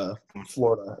got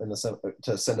Florida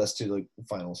to send us to the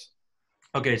finals.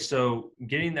 Okay, so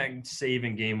getting that save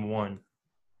in game one,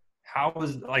 what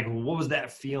was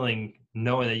that feeling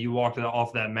knowing that you walked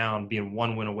off that mound being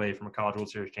one win away from a College World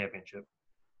Series championship?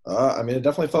 I mean, it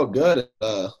definitely felt good.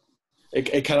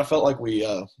 It kind of felt like we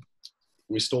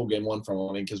stole game one from them.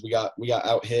 I mean, because we got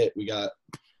out hit. We got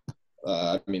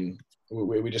I mean,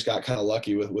 we just got kind of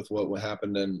lucky with what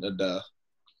happened, and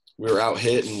we were out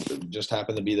hit, and just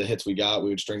happened to be the hits we got. We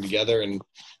would string together, and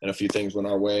a few things went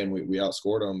our way, and we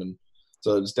outscored them. And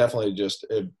so it's definitely just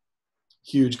a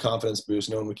huge confidence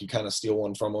boost knowing we could kind of steal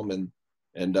one from them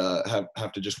and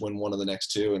have to just win one of the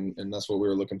next two, and that's what we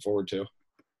were looking forward to.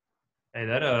 Hey,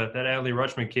 that Adley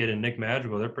Rutschman kid and Nick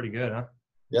Madrigal, they're pretty good, huh?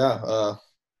 Yeah,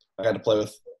 I got to play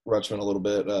with Rutschman a little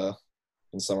bit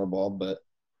in summer ball, but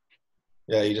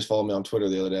yeah, he just followed me on Twitter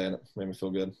the other day, and it made me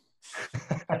feel good.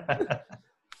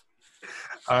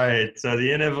 All right, so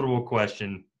the inevitable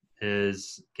question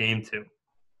is game two.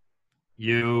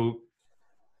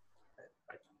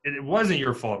 It wasn't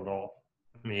your fault at all.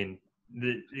 I mean,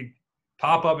 you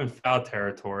pop up in foul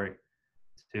territory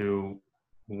to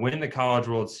win the College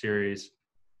World Series.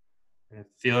 And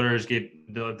fielders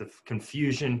get the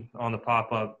confusion on the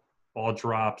pop-up, ball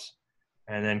drops,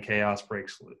 and then chaos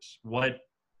breaks loose. What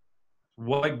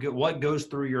goes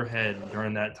through your head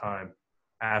during that time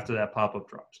after that pop-up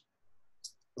drops?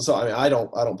 So I mean, I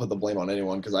don't put the blame on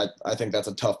anyone because I think that's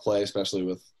a tough play, especially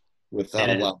with how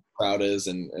loud the crowd is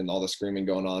and all the screaming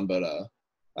going on. But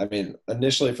I mean,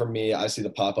 initially for me, I see the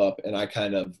pop up and I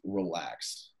kind of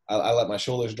relax. I let my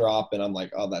shoulders drop and I'm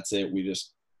like, oh, that's it.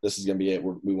 This is going to be it.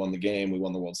 We won the game. We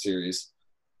won the World Series.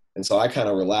 And so I kind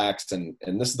of relaxed. And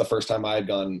this is the first time I had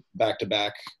gone back to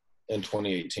back in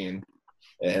 2018.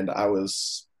 And I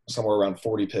was somewhere around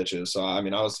 40 pitches. So, I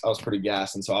mean, I was pretty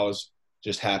gassed. And so I was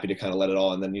just happy to kind of let it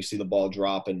all. And then you see the ball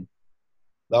drop. And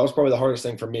that was probably the hardest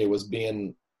thing for me, was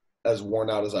being as worn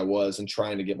out as I was and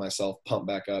trying to get myself pumped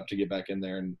back up to get back in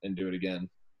there and do it again.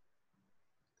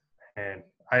 And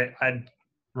I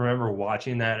remember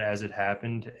watching that as it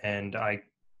happened, and I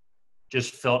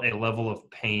just felt a level of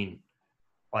pain.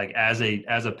 Like as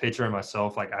a pitcher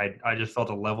myself, like I just felt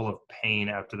a level of pain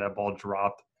after that ball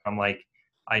dropped. I'm like,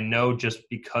 I know just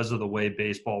because of the way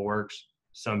baseball works,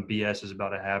 some BS is about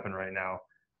to happen right now,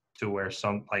 to where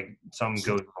something goes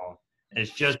wrong. And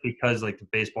it's just because like the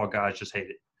baseball guys just hate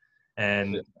it.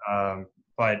 And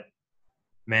but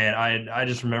man, I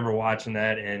just remember watching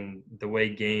that, and the way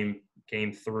game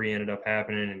 3 ended up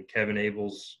happening, and Kevin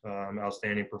Abel's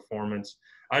outstanding performance.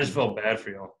 I just felt bad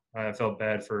for y'all. I felt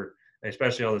bad for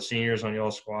especially all the seniors on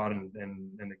y'all's squad and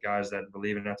the guys that were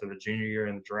leaving after the junior year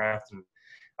in the draft. And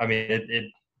I mean,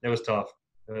 it was tough.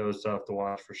 It was tough to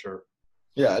watch for sure.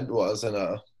 Yeah, it was. And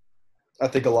I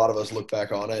think a lot of us look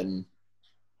back on it, and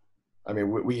I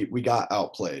mean, we got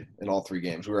outplayed in all 3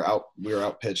 games. We were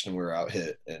out pitched and we were out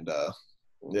hit. And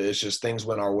it's just things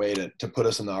went our way to put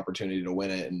us in the opportunity to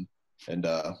win it. And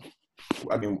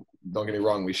I mean, don't get me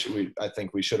wrong. I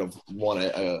think we should have won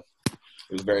it.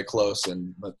 It was very close,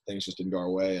 but things just didn't go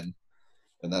our way, and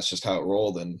that's just how it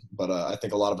rolled. But I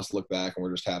think a lot of us look back and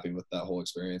we're just happy with that whole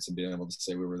experience and being able to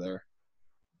say we were there.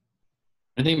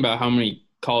 I think about how many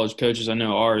college coaches, I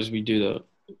know ours, we do the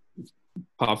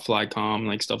pop fly com,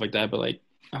 like stuff like that, but like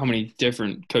how many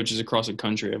different coaches across the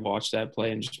country have watched that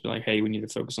play and just be like, hey, we need to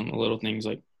focus on the little things.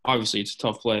 Like obviously it's a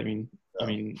tough play. I mean,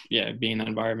 being in that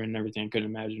environment and everything, I couldn't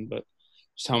imagine, but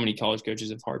just how many college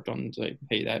coaches have harped on like,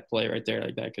 hey, that play right there,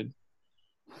 like that could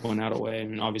went out away. I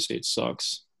mean, obviously it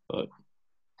sucks, but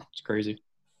it's crazy.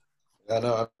 Yeah,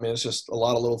 no, I mean, it's just a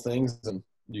lot of little things, and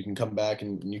you can come back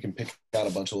and you can pick out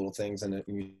a bunch of little things. And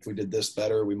if we did this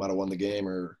better, we might have won the game,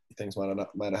 or things might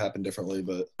have happened differently.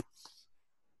 But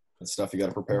it's stuff you got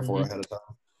to prepare for ahead of time.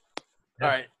 All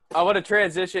right, I want to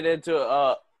transition into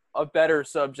a better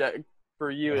subject for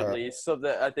you, at least, so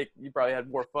that I think you probably had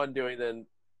more fun doing than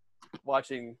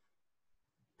watching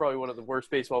probably one of the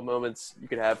worst baseball moments you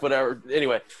could have. Whatever.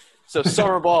 Anyway, so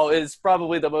summer ball is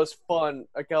probably the most fun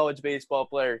a college baseball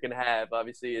player can have.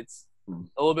 Obviously, it's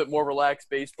a little bit more relaxed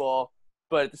baseball,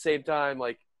 but at the same time,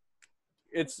 like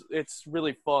it's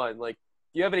really fun. Like,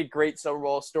 do you have any great summer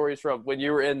ball stories from when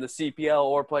you were in the CPL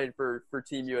or playing for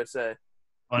Team USA?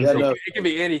 Yeah, no. It can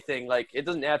be anything. Like, it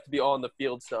doesn't have to be on the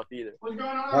field stuff either.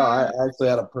 I actually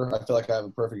had I feel like I have a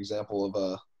perfect example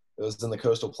of it was in the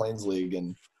Coastal Plains League,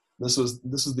 and this was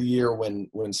the year when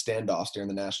standoffs during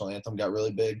the national anthem got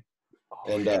really big.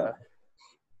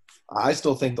 I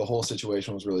still think the whole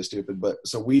situation was really stupid, but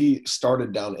so we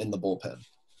started down in the bullpen,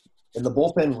 and the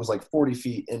bullpen was like 40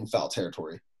 feet in foul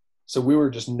territory. So we were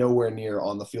just nowhere near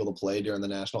on the field of play during the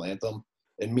national anthem.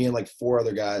 And me and like 4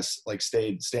 other guys like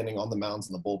stayed standing on the mounds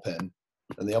in the bullpen,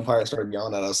 and the umpire started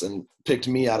yelling at us and picked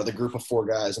me out of the group of 4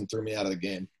 guys and threw me out of the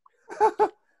game.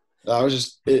 I was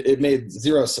just, it made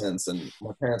zero sense, and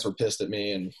my parents were pissed at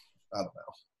me, and I don't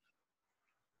know.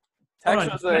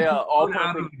 Texas was a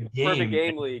all-perfect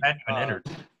game league.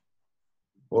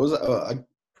 What was that?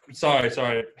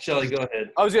 Sorry. Shelly, go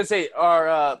ahead. I was going to say,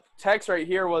 our Tex right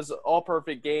here was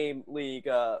all-perfect game league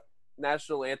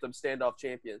national anthem standoff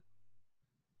champion.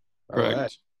 Correct.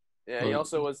 Right. Yeah, he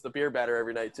also was the beer batter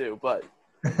every night too, but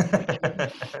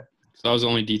So I was the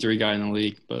only D3 guy in the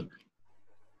league, but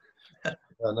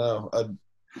I know. I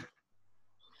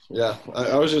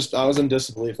was in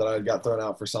disbelief that I got thrown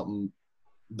out for something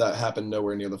that happened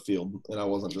nowhere near the field, and I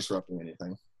wasn't disrupting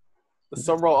anything. The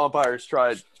summer ball umpires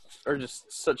are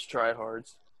just such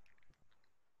tryhards.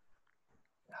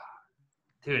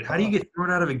 Dude, how do you get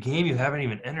thrown out of a game you haven't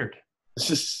even entered? It's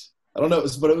just, I don't know,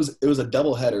 but it was a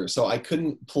double header, so I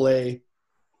couldn't play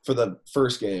for the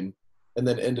first game, and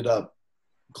then ended up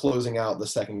closing out the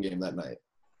second game that night.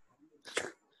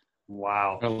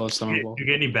 Wow. I love summer ball. You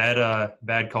get any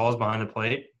bad calls behind the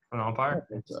plate from the I umpire? don't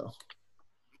think so.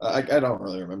 I don't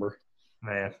really remember.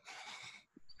 Man,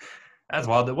 that's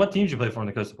wild. What teams did you play for in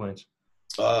the Coastal Plains?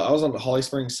 I was on the Holly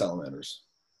Springs Salamanders.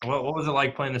 What was it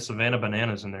like playing the Savannah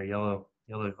Bananas in their yellow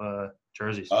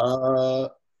jerseys? I'm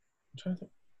trying to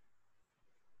think.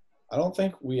 I don't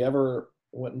think we ever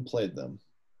went and played them.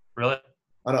 Really?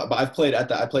 I don't know, but I played at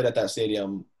that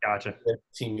stadium. Gotcha. With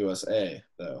Team USA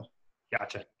though.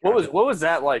 Gotcha. What was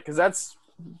that like? Because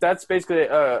that's basically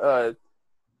a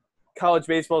college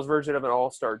baseball's version of an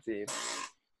all-star team.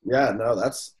 Yeah, no,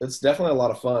 it's definitely a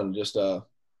lot of fun. Just I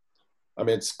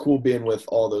mean, it's cool being with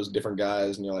all those different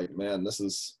guys, and you're like, man,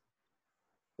 these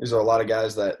are a lot of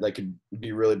guys that could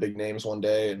be really big names one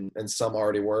day, and some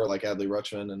already were, like Adley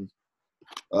Rutschman, and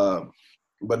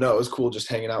but no, it was cool just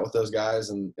hanging out with those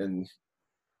guys and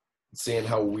seeing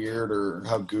how weird or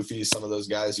how goofy some of those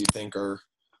guys you think are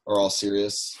all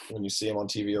serious when you see them on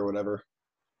TV or whatever.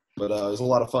 But it was a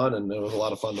lot of fun, and it was a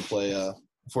lot of fun to play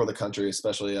for the country,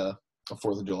 especially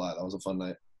 4th of July. That was a fun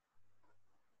night.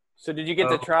 So did you get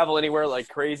to travel anywhere like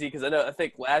crazy? Because I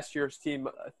think last year's team,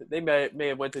 they may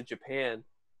have went to Japan.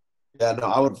 Yeah, no,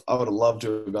 I would have loved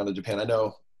to have gone to Japan. I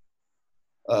know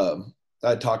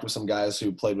I talked with some guys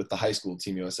who played with the high school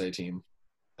Team USA team,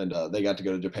 and they got to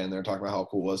go to Japan. They were talking about how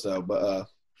cool it was, though. But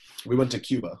we went to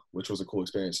Cuba, which was a cool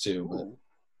experience too. But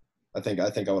I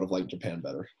think I would have liked Japan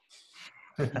better.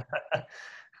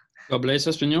 ¿Habláis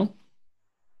español?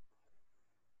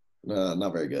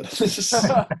 Not very good.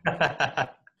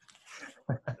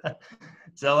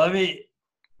 So let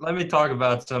me talk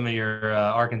about some of your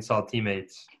Arkansas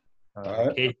teammates.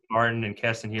 Right. Casey Martin and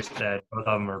Keston Kierstad, both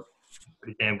of them are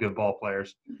pretty damn good ball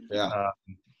players. Yeah.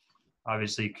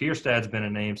 Obviously, Kierstad's been a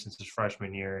name since his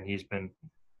freshman year, and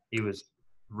he was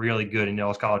really good in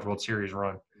Yale's College World Series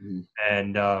run. Mm-hmm.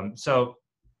 And so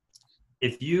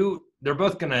they're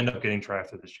both going to end up getting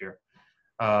drafted this year.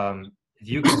 If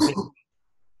you can pick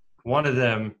one of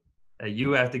them that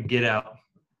you have to get out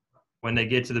when they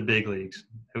get to the big leagues,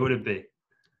 who would it be?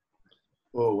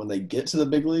 Well, when they get to the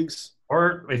big leagues?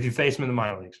 Or if you face them in the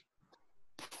minor leagues?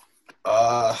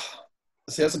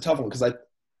 See, that's a tough one because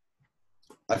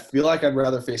I feel like I'd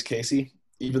rather face Casey,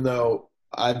 even though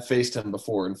I've faced him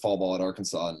before in fall ball at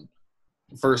Arkansas. And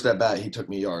first at bat, he took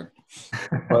me a yard.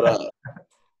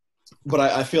 But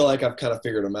I feel like I've kind of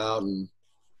figured him out and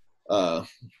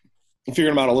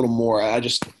figured him out a little more.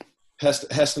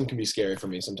 Heston can be scary for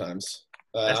me sometimes.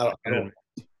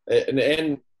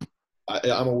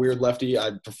 I'm a weird lefty.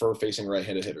 I prefer facing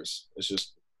right-handed hitters. It's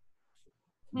just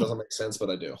doesn't make sense, but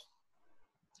I do.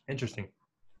 Interesting.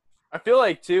 I feel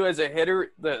like too, as a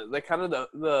hitter, the kind of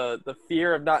the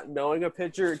fear of not knowing a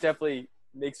pitcher definitely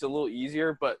makes it a little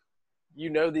easier. But you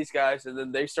know these guys, and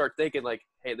then they start thinking like,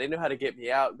 hey, they know how to get me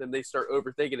out. Then they start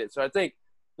overthinking it. So I think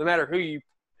no matter who you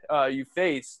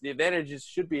face, the advantages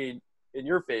should be in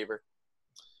your favor.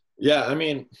 Yeah, I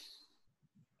mean,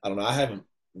 I don't know.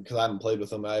 Because I haven't played with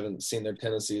them. I haven't seen their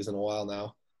tendencies in a while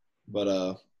now. But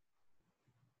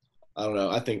I don't know.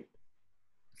 I think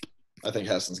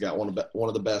Heston's got one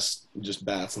of the best just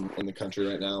bats in the country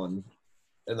right now, and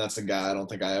that's a guy I don't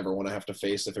think I ever want to have to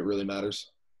face if it really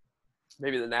matters.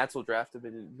 Maybe the Nats will draft him,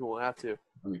 and you won't have to.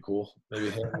 That'd be cool.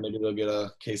 Maybe they'll get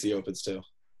a Casey Opitz too.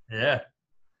 Yeah.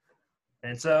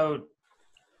 And so,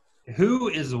 who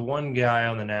is the one guy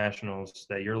on the Nationals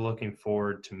that you're looking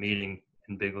forward to meeting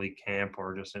in big league camp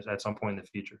or just at some point in the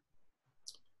future?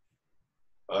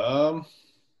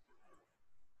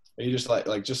 You just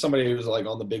like just somebody who's like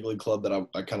on the big league club that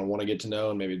I kind of want to get to know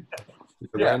and maybe.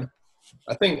 Yeah.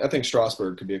 I think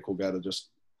Strasburg could be a cool guy to just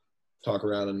talk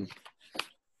around and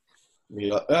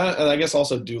meet up. And I guess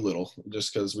also Doolittle,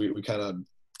 just because we've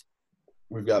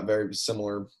got very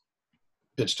similar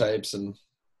pitch types and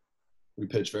we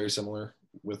pitch very similar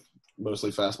with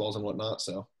mostly fastballs and whatnot.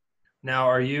 So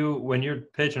now, when you're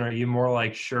pitching, are you more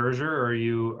like Scherzer, or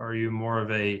are you more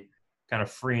of a kind of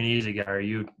free and easy guy? Are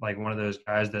you like one of those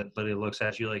guys that literally looks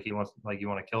at you like you want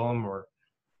to kill him, or?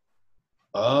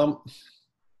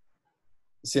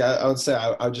 See, I would say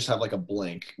I would just have like a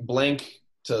blank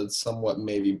to somewhat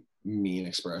maybe mean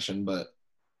expression, but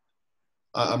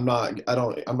I'm not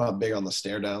big on the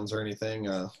stare downs or anything.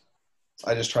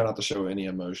 I just try not to show any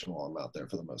emotion while I'm out there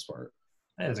for the most part.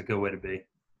 That is a good way to be.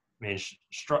 I mean,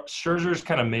 Scherzer's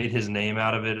kind of made his name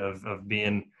out of it, of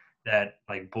being that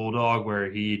like bulldog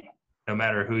where he, no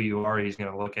matter who you are, he's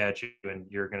going to look at you and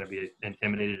you're going to be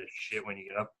intimidated as shit when you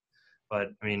get up.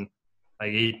 But I mean,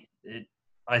 like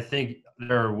I think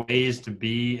there are ways to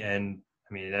be, and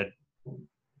I mean that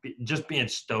just being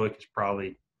stoic is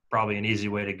probably an easy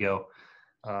way to go,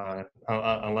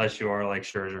 unless you are like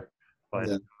Scherzer. But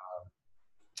yeah.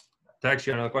 Tex,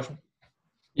 you got another question?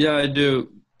 Yeah, I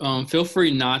do. Feel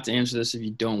free not to answer this if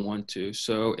you don't want to.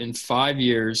 So in 5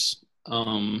 years,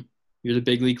 you're the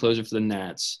big league closer for the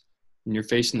Nats, and you're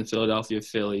facing the Philadelphia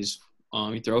Phillies.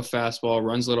 You throw a fastball,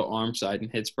 runs a little arm side,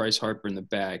 and hits Bryce Harper in the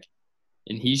back,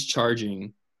 and he's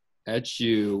charging at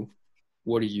you.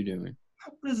 What are you doing?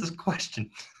 What is this question?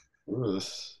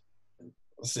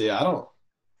 See, I don't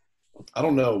I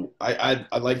don't know. I'd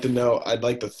like to know. I'd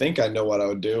like to think I know what I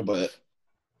would do, but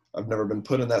I've never been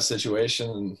put in that situation.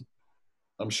 And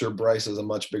I'm sure Bryce is a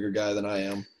much bigger guy than I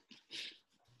am.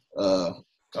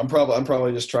 I'm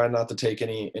probably just trying not to take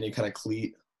any kind of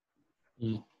cleat.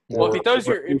 Well,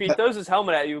 if he throws his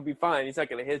helmet at you, you'll be fine. He's not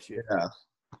going to hit you. Yeah,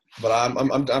 but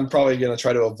I'm probably going to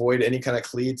try to avoid any kind of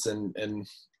cleats, and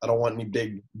I don't want any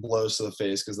big blows to the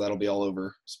face because that'll be all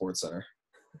over Sports Center.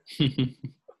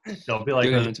 Don't be like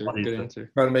Good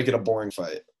answer. Try to make it a boring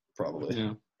fight, probably.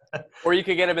 Yeah. Or you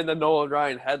could get him in the Nolan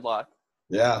Ryan headlock.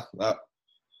 Yeah.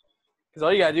 Because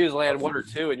all you got to do is land one or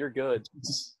two, and you're good.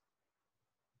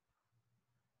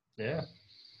 Yeah.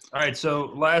 All right.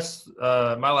 So my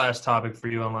last topic for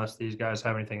you, unless these guys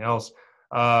have anything else,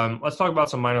 let's talk about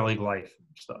some minor league life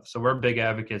stuff. So we're big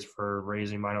advocates for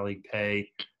raising minor league pay,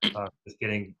 just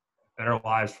getting better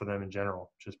lives for them in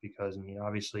general. Just because, I mean,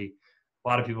 obviously, a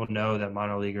lot of people know that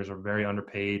minor leaguers are very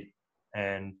underpaid,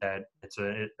 and that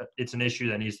it's an issue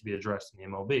that needs to be addressed in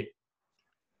the MLB.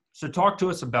 So talk to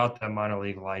us about that minor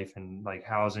league life and like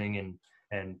housing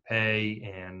and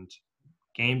pay and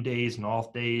game days and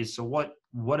off days. So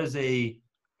what's a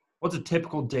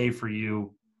typical day for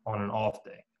you on an off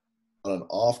day? On an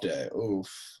off day, oof.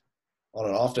 On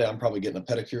an off day, I'm probably getting a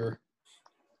pedicure.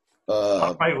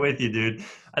 I'm right with you, dude.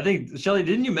 I think, Shelly,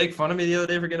 didn't you make fun of me the other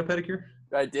day for getting a pedicure?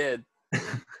 I did.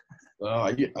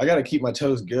 I got to keep my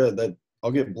toes good. That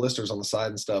I'll get blisters on the side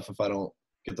and stuff if I don't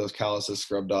get those calluses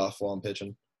scrubbed off while I'm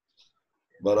pitching.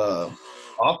 But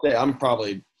off day, I'm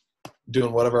probably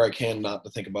doing whatever I can not to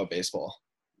think about baseball.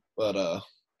 But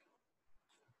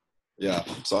yeah,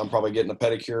 so I'm probably getting a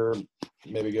pedicure,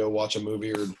 maybe go watch a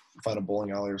movie or find a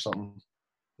bowling alley or something.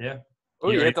 Yeah. Oh,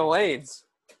 you hit the lanes.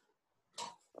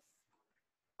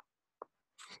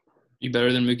 You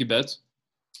better than Mookie Betts?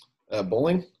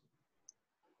 Bowling?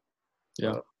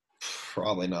 Yeah.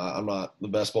 Probably not. I'm not the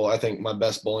best bowler. I think my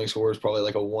best bowling score is probably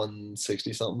like a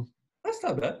 160 something. That's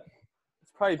not bad.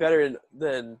 It's probably better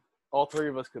than all three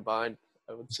of us combined,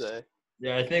 I would say.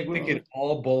 Yeah, I think we could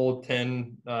all bowl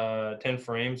 10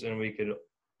 frames, and we could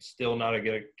still not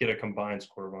get a combined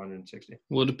score of 160.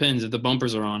 Well, it depends. If the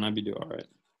bumpers are on, I'd be doing all right.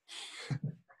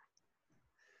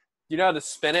 You know how to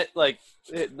spin it? I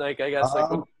guess.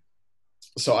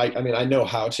 So I mean, I know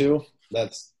how to.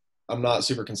 I'm not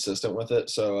super consistent with it.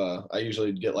 So I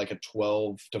usually get like a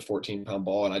 12 to 14 pound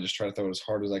ball, and I just try to throw it as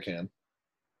hard as I can.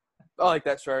 I like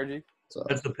that strategy. So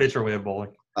That's the pitcher way of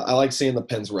bowling. I like seeing the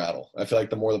pins rattle. I feel like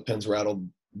the more the pins rattle,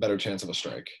 better chance of a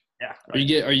strike. Yeah.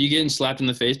 Are you getting slapped in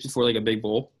the face before like a big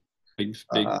bowl? Big.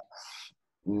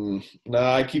 No,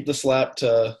 I keep the slap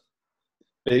to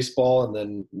baseball and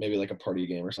then maybe like a party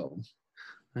game or something.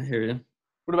 I hear you.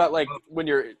 What about like when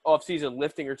you're off season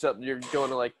lifting or something? You're going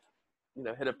to like,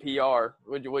 hit a PR.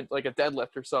 Would you like a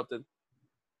deadlift or something?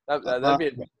 That'd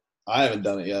be. I haven't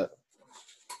done it yet.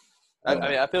 I mean,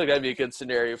 I feel like that'd be a good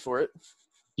scenario for it.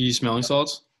 You use smelling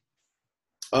salts?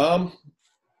 I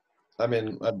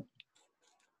mean, I'm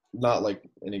not like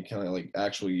any kind of like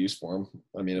actual use for them.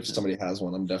 I mean, if somebody has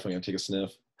one, I'm definitely gonna take a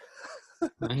sniff.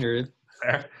 I hear you.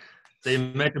 So you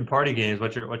mentioned party games.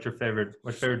 What's your favorite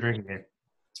drinking game?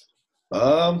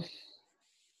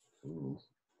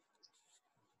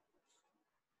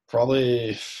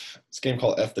 Probably this game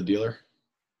called F the Dealer.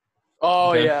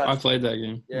 Oh Okay. yeah, I played that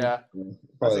game. yeah. Probably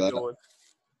That's a that. good one.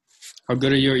 How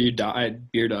good are you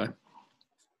at beer die?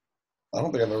 I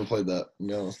don't think I've ever played that. To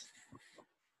be honest.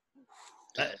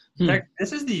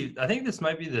 I think this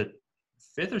might be the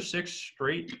 5th or 6th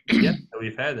straight guest that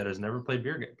we've had that has never played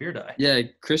beer die. Yeah,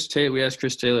 Chris Taylor. We asked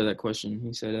Chris Taylor that question.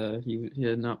 He said he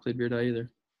had not played beer die either.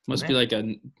 Must be like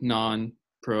a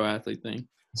non-pro athlete thing.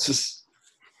 It's just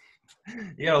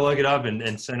You gotta look it up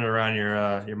and send it around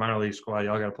your minor league squad.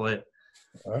 Y'all gotta play it.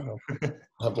 I don't know.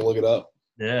 I'll have to look it up.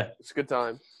 Yeah. It's a good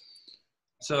time.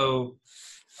 So,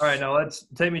 all right, now let's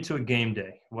take me to a game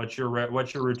day. What's your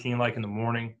routine like in the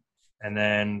morning? And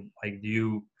then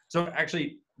so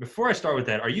actually, before I start with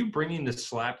that, are you bringing the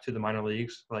slap to the minor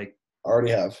leagues? Like, I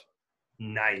already have.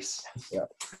 nice. Yeah.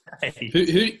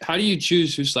 How do you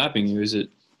choose who's slapping you? Is it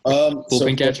So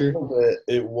bullpen catcher?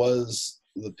 It was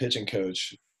the pitching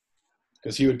coach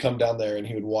because he would come down there and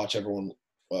he would watch everyone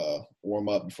warm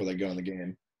up before they go in the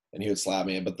game, and he would slap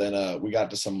me. But then we got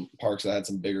to some parks that had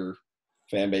some bigger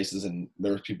fan bases, and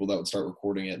there were people that would start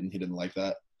recording it, and he didn't like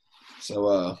that.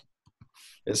 So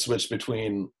it switched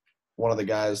between one of the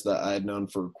guys that I had known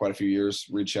for quite a few years,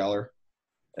 Reed Schaller,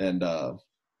 and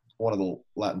one of the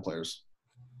Latin players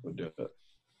would do it.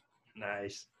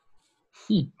 Nice.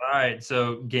 All right,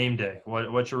 so game day.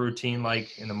 What's your routine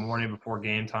like in the morning before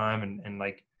game time, and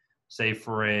like say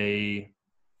for a,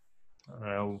 I don't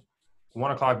know,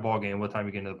 1 o'clock ball game. What time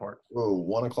you get into the park? Oh,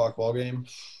 1 o'clock ball game.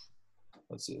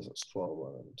 Let's see. It's 12,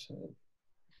 11, 10.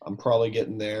 I'm probably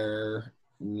getting there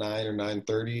 9 or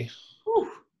 9:30.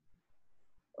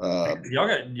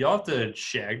 Y'all have to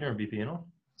shag or BP on?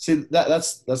 See,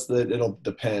 that's it'll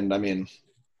depend. I mean,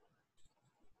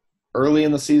 early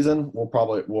in the season,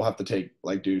 we'll have to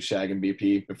do shag and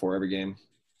BP before every game.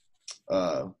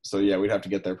 So yeah, we'd have to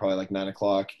get there probably like 9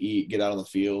 o'clock, eat, get out on the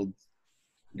field,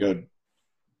 go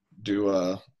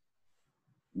do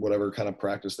whatever kind of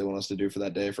practice they want us to do for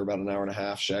that day for about an hour and a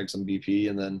half, shag some BP,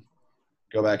 and then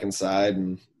go back inside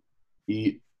and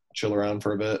eat, chill around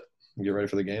for a bit, and get ready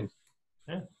for the game.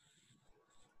 Yeah.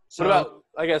 So, what about,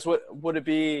 I guess, what would it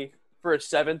be for a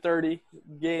 7:30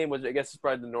 game? Which I guess is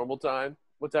probably the normal time.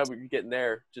 What time were you getting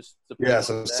there? So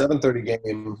 7:30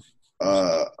 game.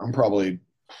 I'm probably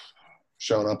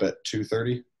showing up at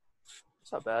 2:30.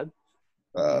 It's not bad.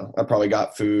 I probably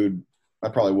got food. I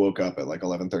probably woke up at like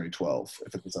 11:30, 12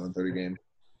 if it's a 7:30 game.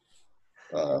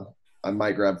 I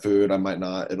might grab food. I might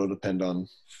not. It'll depend on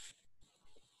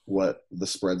what the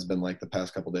spread's been like the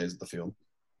past couple days at the field.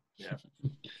 Yeah.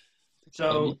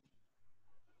 So,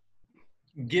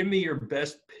 give me your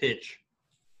best pitch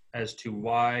as to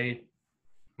why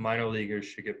minor leaguers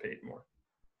should get paid more.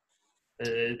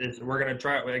 We're gonna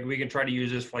try. We can try to use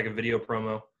this for like a video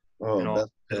promo.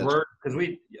 Because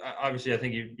we obviously, I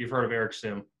think you've heard of Eric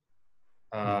Sim,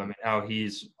 and how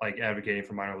he's like advocating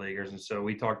for minor leaguers, and so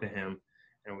we talked to him,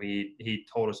 and he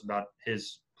told us about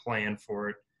his plan for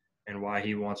it and why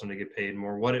he wants them to get paid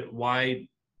more. What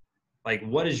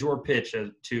is your pitch as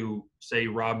to say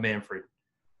Rob Manfred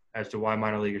as to why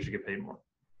minor leaguers should get paid more?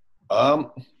 I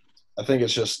think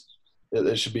it's just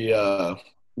it should be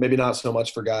maybe not so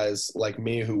much for guys like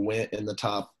me who went in the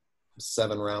top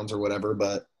 7 rounds or whatever,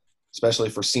 but especially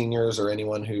for seniors or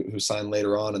anyone who signed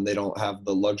later on and they don't have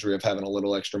the luxury of having a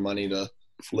little extra money to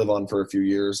live on for a few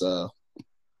years.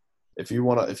 If you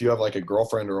have like a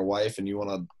girlfriend or a wife and you want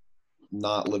to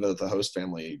not live with the host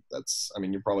family,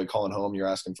 you're probably calling home. You're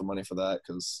asking for money for that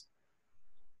because,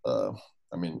 I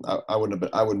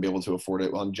wouldn't be able to afford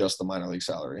it on just the minor league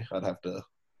salary. I'd have to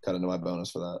cut into my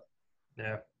bonus for that.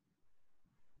 Yeah.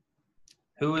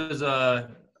 Who is all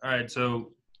right?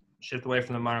 So shift away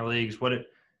from the minor leagues.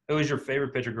 Who was your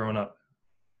favorite pitcher growing up?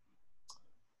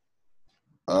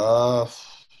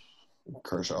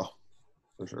 Kershaw,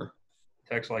 for sure.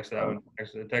 Tex likes that one.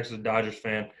 Tex is a Dodgers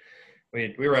fan.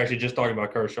 We were actually just talking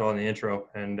about Kershaw in the intro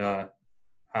and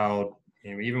how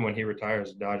even when he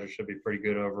retires, the Dodgers should be pretty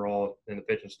good overall in the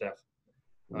pitching staff.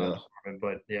 Yeah.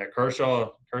 But yeah, Kershaw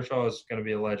is going to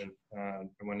be a legend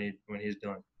when he's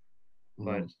done.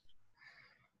 But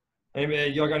anyway,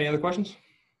 y'all got any other questions?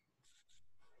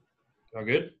 All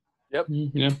good? Yep.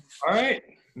 Yeah. All right.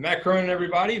 Matt Cronin,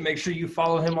 everybody. Make sure you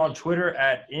follow him on Twitter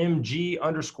at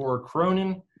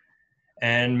MG_Cronin.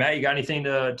 And Matt, you got anything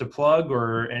to plug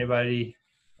or anybody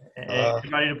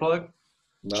to plug?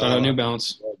 No. Shout out New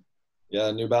Balance.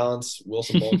 Yeah, New Balance,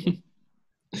 Wilson Bolt.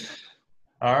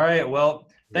 All right. Well,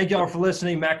 thank y'all for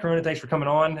listening. Matt Cronin, thanks for coming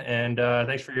on, and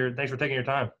thanks for taking your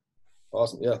time.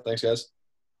 Awesome. Yeah, thanks, guys.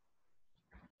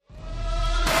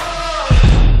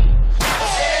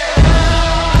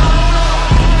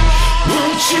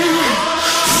 Won't you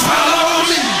follow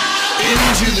me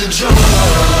into the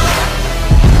jungle?